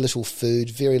 very little food,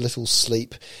 very little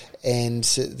sleep, and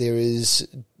there is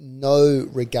no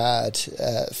regard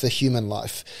for human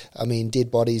life. I mean,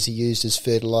 dead bodies are used as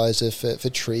fertiliser for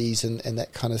trees and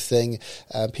that kind of thing.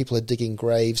 People are digging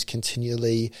graves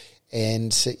continually,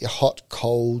 and hot,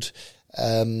 cold,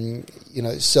 you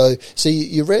know, so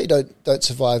you really don't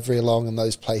survive very long in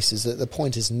those places. The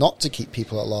point is not to keep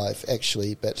people alive,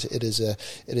 actually, but it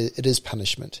is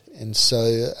punishment. And so,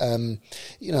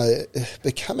 you know,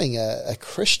 becoming a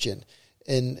Christian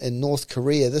in North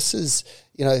Korea, this is,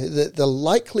 you know, the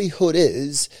likelihood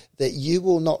is that you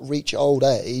will not reach old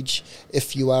age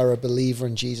if you are a believer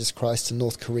in Jesus Christ in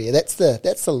North Korea. That's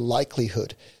the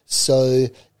likelihood. So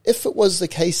if it was the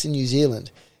case in New Zealand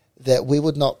that we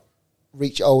would not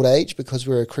reach old age because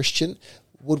we're a Christian,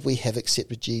 would we have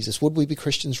accepted Jesus? Would we be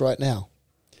Christians right now?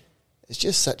 It's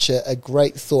just such a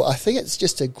great thought. I think it's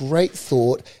just a great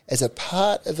thought as a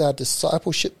part of our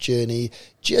discipleship journey,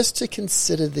 just to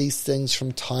consider these things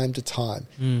from time to time.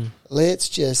 Let's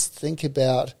just think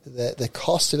about the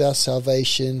cost of our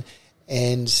salvation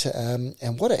and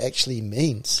what it actually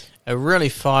means. It really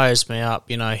fires me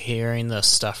up, you know, hearing this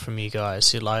stuff from you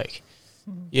guys. You're like,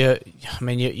 I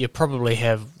mean, you probably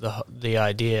have the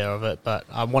idea of it, but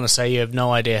I want to say you have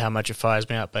no idea how much it fires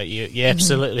me up, but you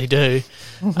absolutely do.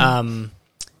 And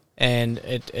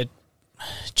it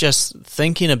just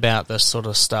thinking about this sort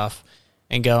of stuff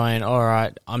and going, all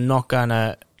right, I'm not going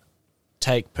to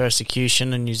take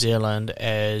persecution in New Zealand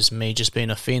as me just being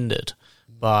offended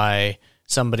by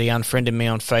somebody unfriending me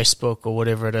on Facebook or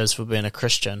whatever it is for being a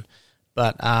Christian,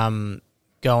 but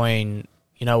going,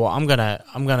 you know what, I'm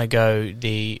gonna go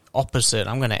the opposite.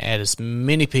 I'm gonna add as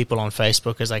many people on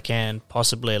Facebook as I can,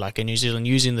 possibly, like in New Zealand,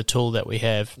 using the tool that we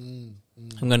have. I'm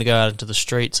gonna go out into the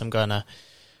streets. I'm gonna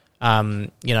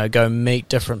you know, go meet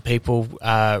different people,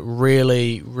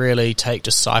 really, really take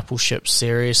discipleship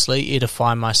seriously,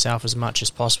 edify myself as much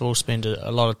as possible, spend a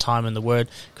lot of time in the Word,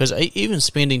 because even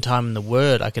spending time in the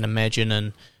Word, I can imagine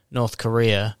in North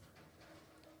Korea,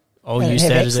 I'll use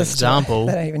that as an example.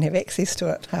 They don't even have access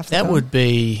to it half the time. That would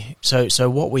be, so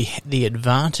what the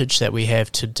advantage that we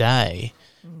have today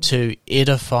to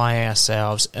edify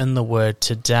ourselves in the Word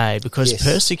today, because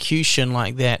persecution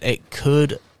like that, it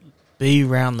could be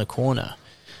round the corner.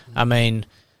 I mean,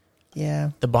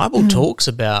 the Bible talks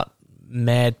about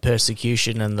mad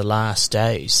persecution in the last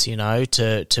days, you know,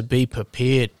 to be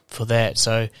prepared for that.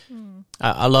 So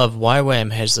I love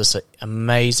YWAM has this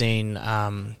amazing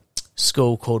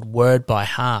school called Word by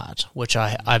Heart, which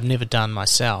I've never done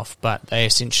myself, but they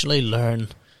essentially learn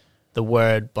the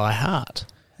Word by heart.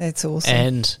 That's awesome.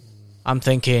 And I'm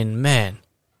thinking, man,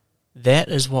 that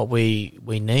is what we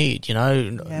need, you know,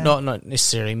 not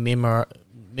necessarily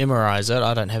memorize it.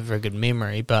 I don't have very good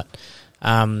memory, but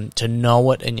to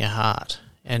know it in your heart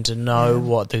and to know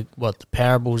what the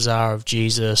parables are of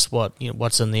Jesus,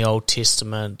 what's in the Old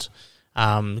Testament,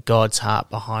 God's heart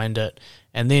behind it,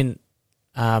 and then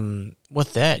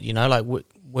with that, you know, like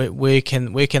where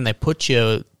can they put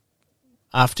you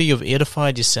after you've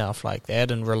edified yourself like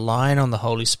that and relying on the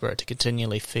Holy Spirit to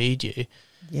continually feed you?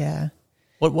 Yeah.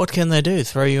 What can they do?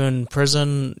 Throw you in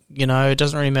prison? You know, it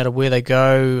doesn't really matter where they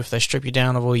go, if they strip you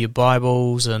down of all your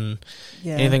Bibles and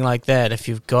anything like that, if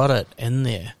you've got it in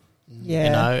there. Yeah. You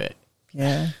know?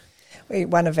 Yeah.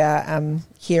 one of our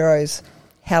heroes,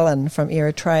 Helen from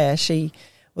Eritrea, she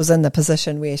was in the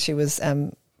position where she was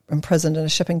imprisoned in a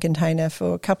shipping container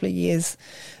for a couple of years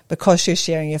because she was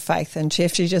sharing her faith. And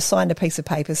if she just signed a piece of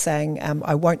paper saying,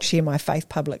 I won't share my faith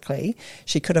publicly,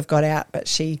 she could have got out, but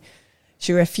she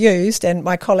refused. And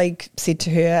my colleague said to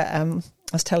her,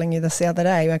 I was telling you this the other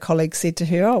day, my colleague said to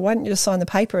her, why don't you just sign the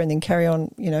paper and then carry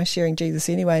on, sharing Jesus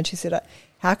anyway? And she said,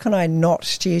 how can I not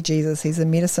share Jesus? He's the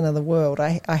medicine of the world.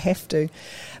 I have to.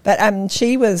 But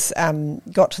she was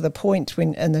got to the point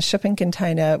when in the shipping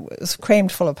container, it was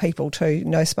crammed full of people too,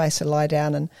 no space to lie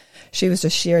down, and she was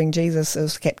just sharing Jesus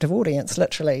as a captive audience,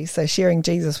 literally. So sharing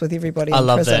Jesus with everybody in prison.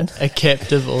 I love that, a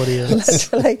captive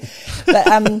audience. Literally.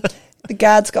 But the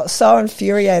guards got so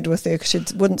infuriated with her because she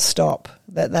wouldn't stop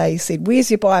that they said,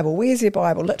 where's your Bible? Where's your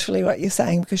Bible? Literally what you're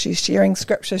saying, because she's sharing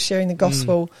scripture, sharing the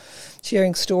gospel,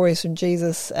 sharing stories from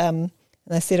Jesus. And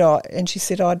they said, and she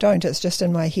said, I don't, it's just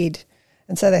in my head.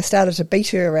 And so they started to beat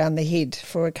her around the head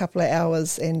for a couple of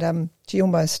hours, and she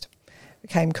almost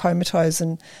became comatose.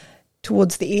 And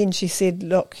towards the end, she said,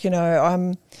 look, I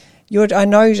know you're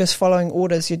just following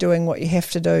orders, you're doing what you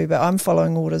have to do, but I'm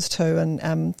following orders too,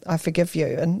 and I forgive you.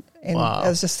 And wow. It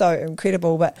was just so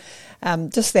incredible. But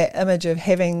just that image of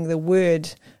having the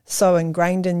word so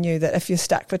ingrained in you that if you're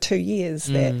stuck for 2 years,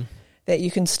 that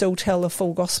you can still tell the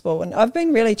full gospel. And I've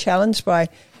been really challenged by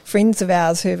friends of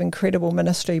ours who have incredible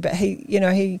ministry, but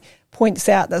he points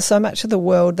out that so much of the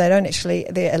world, they're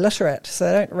illiterate, so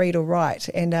they don't read or write.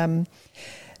 And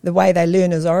the way they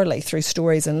learn is orally through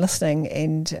stories and listening.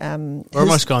 And we're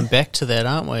almost going back to that,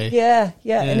 aren't we? Yeah.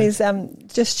 And he's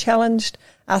just challenged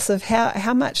us of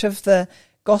how much of the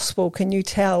gospel can you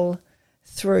tell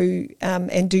through,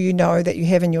 and do you know that you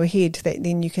have in your head that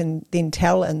then you can then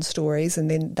tell in stories, and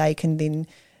then they can then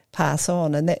pass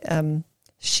on. And that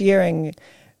sharing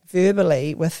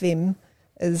verbally with them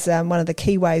is one of the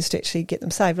key ways to actually get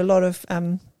them saved. A lot of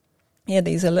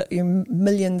these are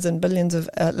millions and billions of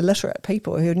illiterate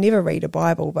people who never read a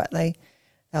Bible, but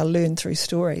they'll learn through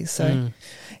stories. So,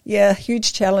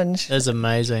 huge challenge. That's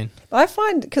amazing. I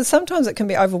find, because sometimes it can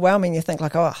be overwhelming. You think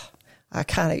like, I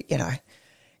can't,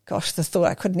 gosh, the thought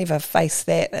I could never face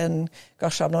that, and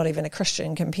gosh, I'm not even a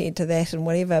Christian compared to that, and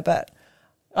whatever. But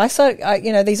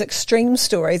these extreme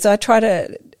stories, I try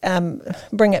to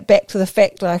bring it back to the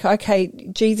fact, like, okay,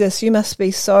 Jesus, you must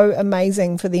be so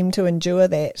amazing for them to endure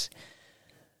that.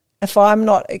 If I'm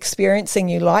not experiencing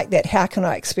you like that, how can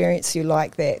I experience you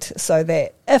like that? So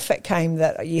that if it came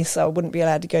that, yes, I wouldn't be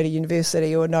allowed to go to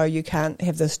university, or no, you can't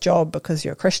have this job because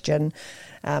you're a Christian,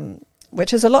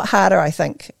 which is a lot harder, I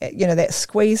think. That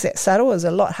squeeze, that subtle, is a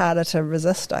lot harder to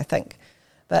resist, I think.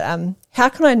 But how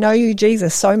can I know you,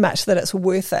 Jesus, so much that it's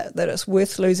worth it, that it's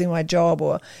worth losing my job,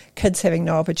 or kids having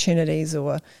no opportunities,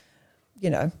 or,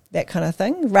 that kind of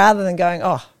thing, rather than going,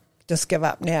 just give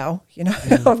up now,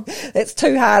 That's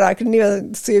too hard. I can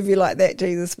never serve you like that,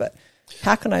 Jesus. But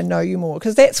how can I know you more?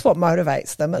 Because that's what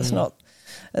motivates them. It's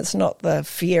not the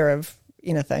fear of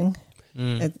anything,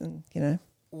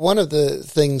 One of the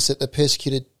things that the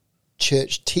persecuted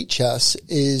church teach us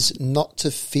is not to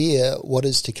fear what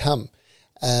is to come.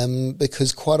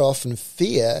 Because quite often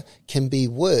fear can be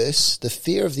worse, the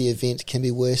fear of the event can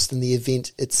be worse than the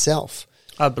event itself.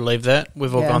 I believe that.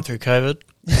 We've all gone through COVID.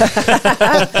 That's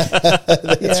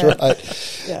right.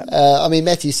 Yeah.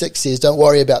 Matthew 6 says, don't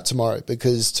worry about tomorrow,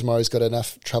 because tomorrow's got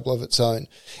enough trouble of its own.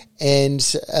 And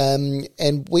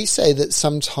we say that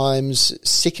sometimes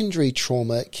secondary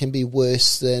trauma can be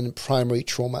worse than primary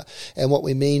trauma. And what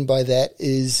we mean by that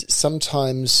is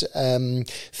sometimes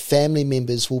family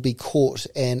members will be caught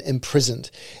and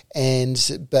imprisoned.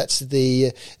 But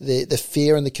the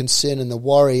fear and the concern and the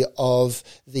worry of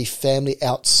the family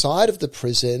outside of the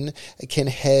prison can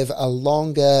have a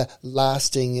longer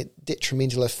lasting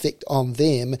detrimental effect on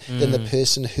them than the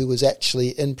person who was actually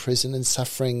in prison and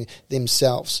suffering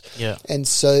themselves. Yeah. And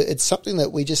so it's something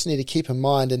that we just need to keep in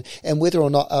mind. And whether or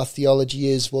not our theology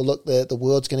is, well, look, the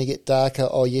world's going to get darker,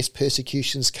 oh yes,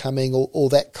 persecution's coming, or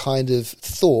that kind of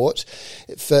thought,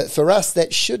 for us,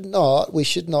 we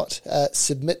should not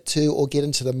submit to or get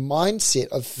into the mindset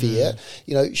of fear.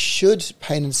 Should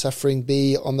pain and suffering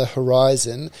be on the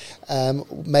horizon?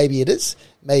 Maybe it is.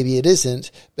 Maybe it isn't,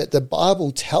 but the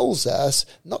Bible tells us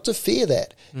not to fear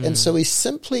that. And so we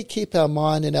simply keep our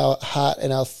mind and our heart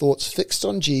and our thoughts fixed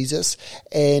on Jesus,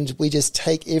 and we just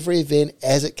take every event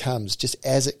as it comes, just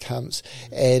as it comes.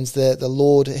 And the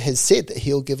Lord has said that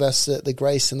he'll give us the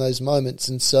grace in those moments.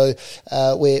 And so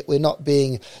we're not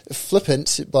being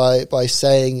flippant by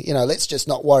saying, let's just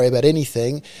not worry about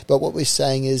anything. But what we're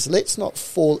saying is, let's not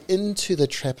fall into the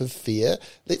trap of fear.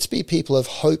 Let's be people of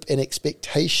hope and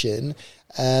expectation,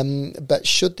 But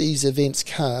should these events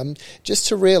come, just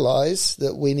to realise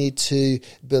that we need to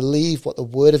believe what the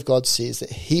Word of God says, that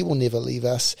He will never leave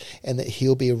us and that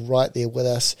He'll be right there with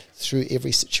us through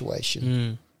every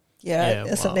situation. Yeah,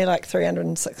 isn't there like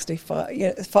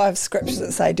 365 5 scriptures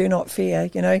that say, do not fear?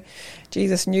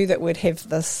 Jesus knew that we'd have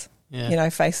this,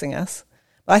 facing us.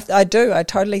 I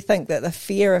totally think that the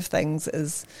fear of things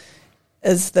is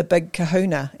the big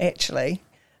kahuna, actually,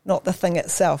 not the thing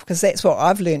itself, because that's what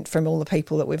I've learned from all the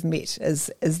people that we've met, is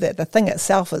that the thing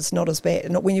itself is not as bad.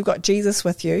 And when you've got Jesus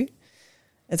with you,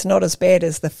 it's not as bad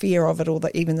as the fear of it or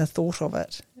even the thought of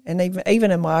it. And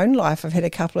even in my own life, I've had a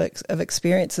couple of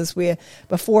experiences where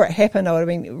before it happened, I would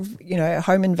have been, a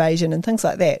home invasion and things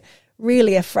like that,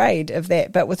 really afraid of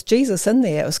that. But with Jesus in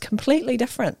there, it was completely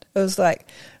different. It was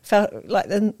felt like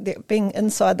being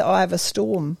inside the eye of a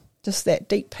storm, just that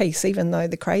deep peace, even though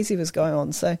the crazy was going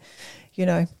on. So,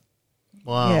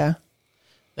 Wow. Yeah.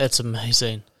 That's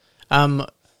amazing.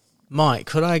 Mike,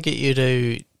 could I get you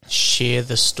to share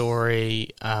the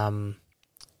story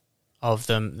of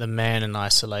the man in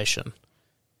isolation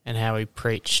and how he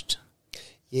preached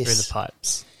through the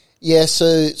pipes? Yeah,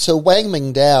 so Wang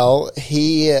Mingdao,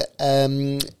 he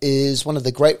is one of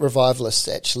the great revivalists,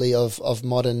 actually, of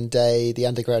modern day, the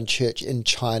underground church in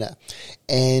China.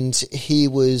 And he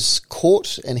was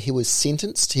caught and he was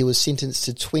sentenced. He was sentenced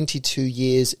to 22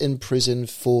 years in prison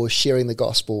for sharing the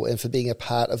gospel and for being a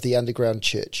part of the underground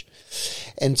church.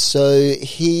 And so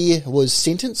he was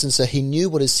sentenced, and so he knew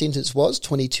what his sentence was,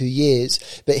 22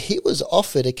 years, but he was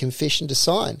offered a confession to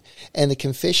sign. And the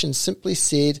confession simply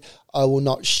said, I will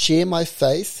not share my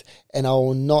faith and I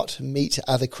will not meet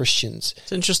other Christians.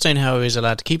 It's interesting how he was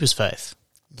allowed to keep his faith.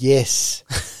 Yes.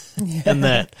 And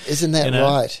that. Isn't that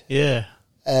right? Yeah.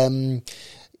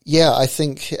 I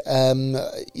think,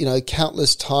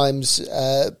 countless times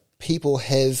people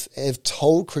have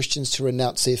told Christians to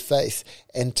renounce their faith,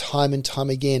 and time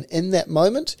again, in that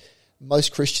moment,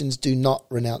 most Christians do not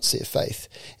renounce their faith.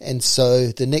 And so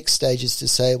the next stage is to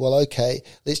say, well, okay,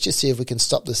 let's just see if we can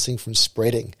stop this thing from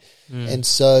spreading. And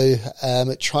so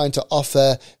trying to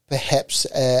offer perhaps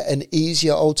an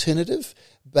easier alternative,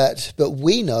 but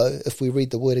we know, if we read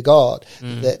the Word of God,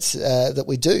 that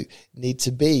we do need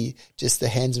to be just the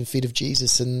hands and feet of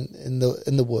Jesus in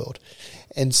the world.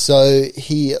 And so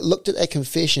he looked at that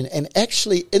confession, and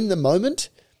actually in the moment,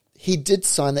 he did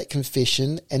sign that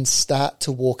confession and start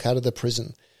to walk out of the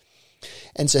prison.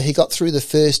 And so he got through the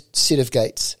first set of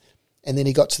gates, and then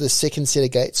he got to the second set of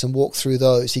gates and walked through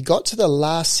those. He got to the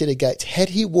last set of gates. Had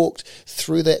he walked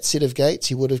through that set of gates,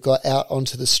 he would have got out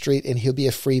onto the street and he'll be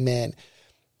a free man.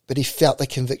 But he felt the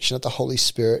conviction of the Holy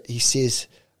Spirit. He says,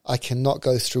 I cannot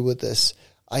go through with this.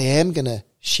 I am going to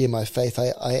share my faith.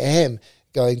 I am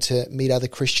going to meet other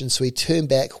Christians. So he turned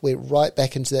back, went right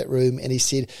back into that room, and he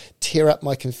said, tear up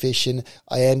my confession.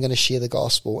 I am going to share the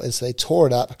gospel. And so they tore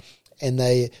it up and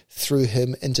they threw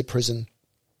him into prison.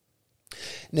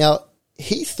 Now,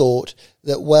 he thought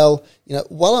that, while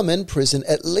I'm in prison,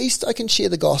 at least I can share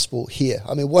the gospel here.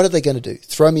 I mean, what are they going to do?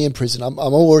 Throw me in prison. I'm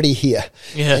already here.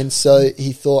 Yeah. And so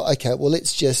he thought, okay, well,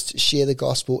 let's just share the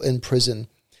gospel in prison.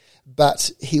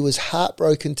 But he was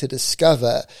heartbroken to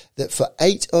discover that for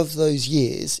 8 of those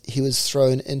years, he was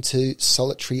thrown into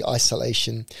solitary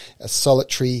isolation, a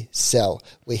solitary cell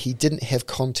where he didn't have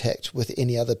contact with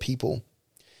any other people.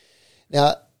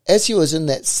 Now, as he was in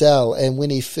that cell, and when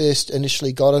he first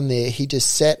initially got in there, he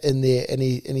just sat in there and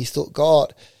he thought,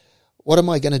 God, what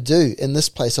am I going to do in this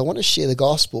place? I want to share the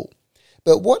gospel.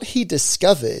 But what he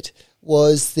discovered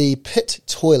was the pit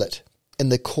toilet in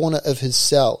the corner of his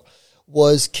cell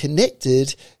was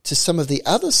connected to some of the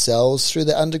other cells through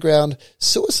the underground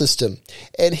sewer system.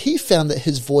 And he found that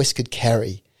his voice could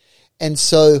carry. And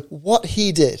so what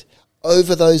he did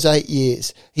over those 8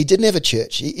 years, he didn't have a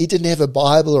church. He didn't have a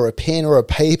Bible or a pen or a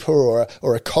paper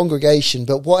or a congregation.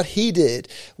 But what he did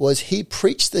was he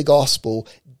preached the gospel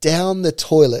down the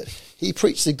toilet. He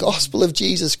preached the gospel of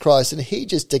Jesus Christ, and he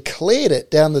just declared it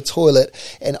down the toilet.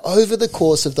 And over the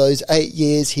course of those 8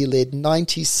 years, he led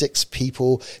 96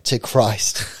 people to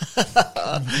Christ.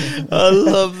 I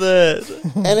love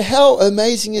that. And how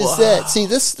amazing is that? See,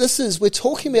 this is, we're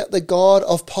talking about the God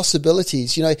of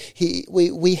possibilities.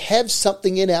 We have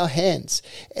something in our hands,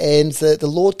 and the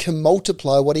Lord can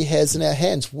multiply what he has in our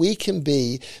hands. We can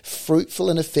be fruitful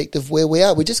and effective where we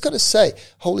are. We just got to say,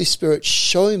 Holy Spirit,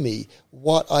 show me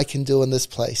what I can do in this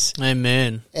place.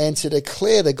 Amen. And to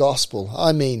declare the gospel.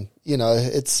 I mean,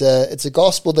 it's a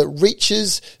gospel that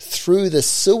reaches through the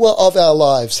sewer of our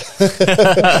lives.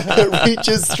 It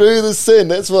reaches through the sin.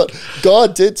 That's what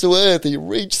God did to earth. He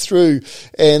reached through,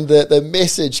 and the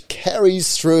message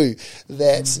carries through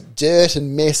that dirt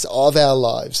and mess of our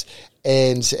lives.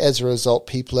 And as a result,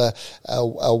 people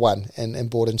are won and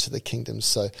brought into the kingdom.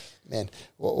 So, man,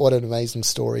 what an amazing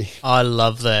story. I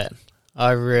love that.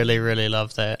 I really, really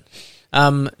love that.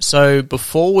 So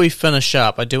before we finish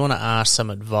up, I do want to ask some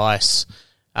advice.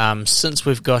 Since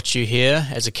we've got you here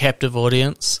as a captive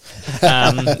audience,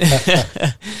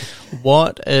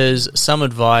 what is some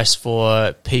advice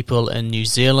for people in New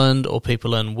Zealand or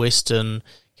people in Western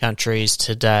countries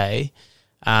today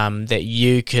that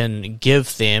you can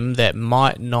give them that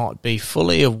might not be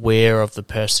fully aware of the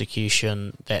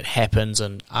persecution that happens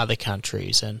in other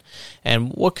countries?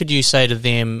 And what could you say to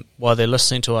them while they're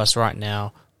listening to us right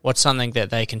now? What's something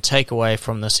that they can take away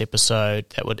from this episode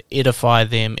that would edify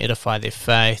them, edify their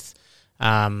faith,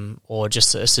 or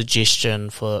just a suggestion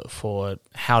for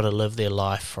how to live their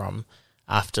life from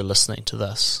after listening to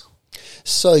this?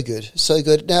 So good, so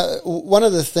good. Now, one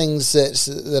of the things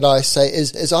that I say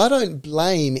is I don't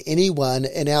blame anyone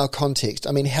in our context.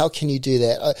 I mean, how can you do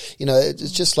that?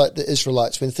 It's just like the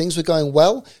Israelites. When things were going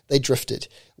well, they drifted.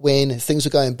 When things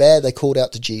were going bad, they called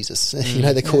out to Jesus.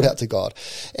 They called out to God.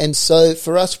 And so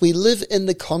for us, we live in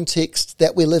the context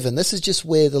that we live in. This is just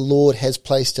where the Lord has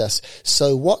placed us.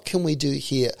 So what can we do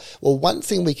here? Well, one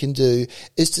thing we can do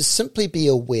is to simply be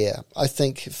aware. I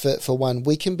think for one,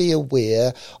 we can be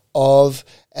aware of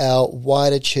our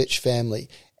wider church family.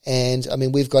 And I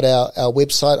mean, we've got our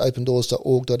website,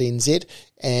 opendoors.org.nz,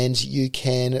 and you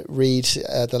can read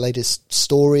the latest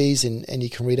stories and you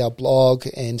can read our blog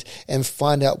and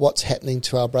find out what's happening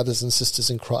to our brothers and sisters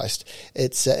in Christ.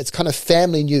 It's kind of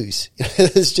family news.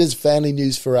 It's just family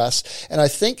news for us. And I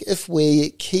think if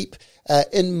we keep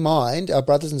in mind our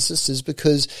brothers and sisters,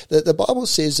 because the Bible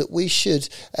says that we should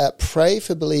pray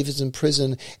for believers in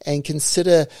prison and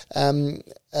consider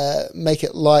make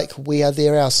it like we are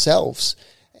there ourselves.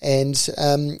 And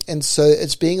so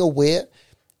it's being aware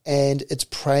and it's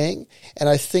praying. And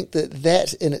I think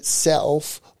that in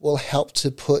itself will help to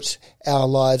put our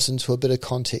lives into a bit of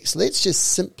context. Let's just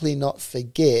simply not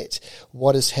forget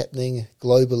what is happening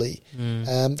globally.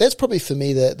 That's probably for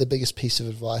me the biggest piece of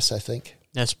advice, I think.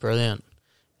 That's brilliant.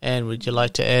 And would you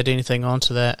like to add anything on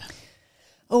to that?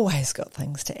 Always got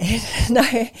things to add.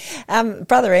 No,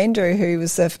 Brother Andrew, who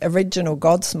was the original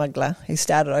God smuggler who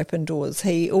started Open Doors,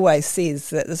 he always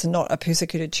says that there's not a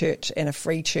persecuted church and a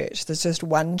free church. There's just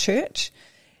one church.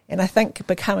 And I think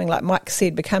becoming, like Mike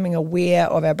said, becoming aware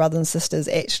of our brothers and sisters,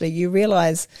 actually you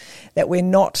realise that we're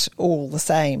not all the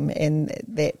same and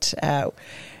that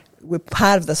we're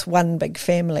part of this one big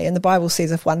family. And the Bible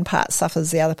says if one part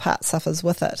suffers, the other part suffers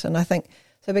with it. And I think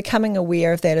so becoming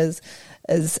aware of that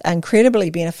is incredibly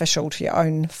beneficial to your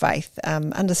own faith,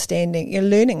 understanding, you're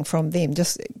learning from them,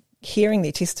 just hearing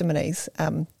their testimonies,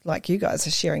 like you guys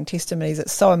are sharing testimonies.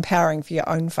 It's so empowering for your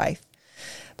own faith.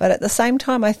 But at the same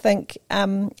time, I think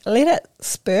let it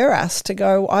spur us to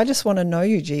go, I just want to know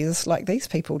you, Jesus, like these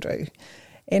people do.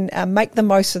 And make the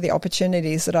most of the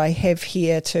opportunities that I have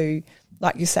here to,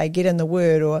 like you say, get in the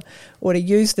Word or to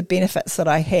use the benefits that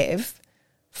I have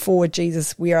for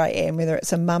Jesus where I am, whether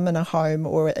it's a mum in a home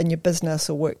or in your business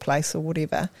or workplace or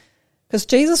whatever. Because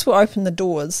Jesus will open the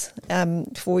doors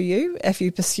for you if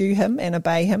you pursue him and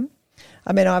obey him.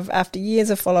 I mean, after years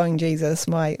of following Jesus,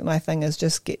 my thing is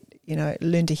just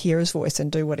learn to hear his voice and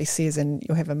do what he says, and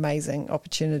you'll have amazing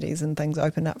opportunities and things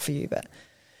open up for you. But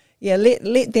yeah,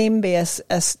 let them be a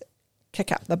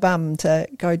kick up the bum to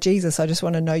go, Jesus, I just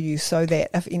want to know you, so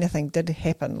that if anything did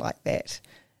happen like that,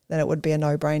 then it would be a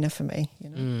no-brainer for me.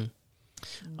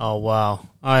 Oh, wow.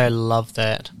 I love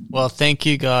that. Well, thank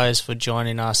you guys for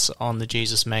joining us on the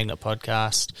Jesus Magnet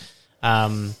podcast.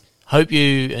 Hope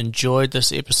you enjoyed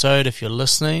this episode if you're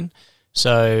listening.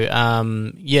 So,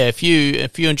 if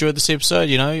you enjoyed this episode,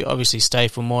 obviously stay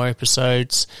for more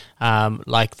episodes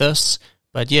like this.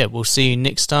 But yeah, we'll see you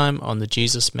next time on the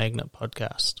Jesus Magnet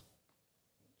podcast.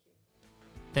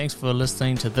 Thanks for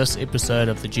listening to this episode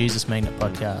of the Jesus Magnet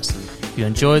podcast. If you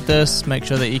enjoyed this, make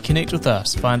sure that you connect with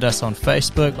us. Find us on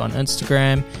Facebook, on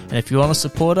Instagram, and if you want to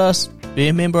support us, be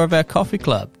a member of our coffee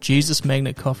club, Jesus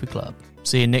Magnet Coffee Club.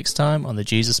 See you next time on the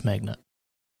Jesus Magnet.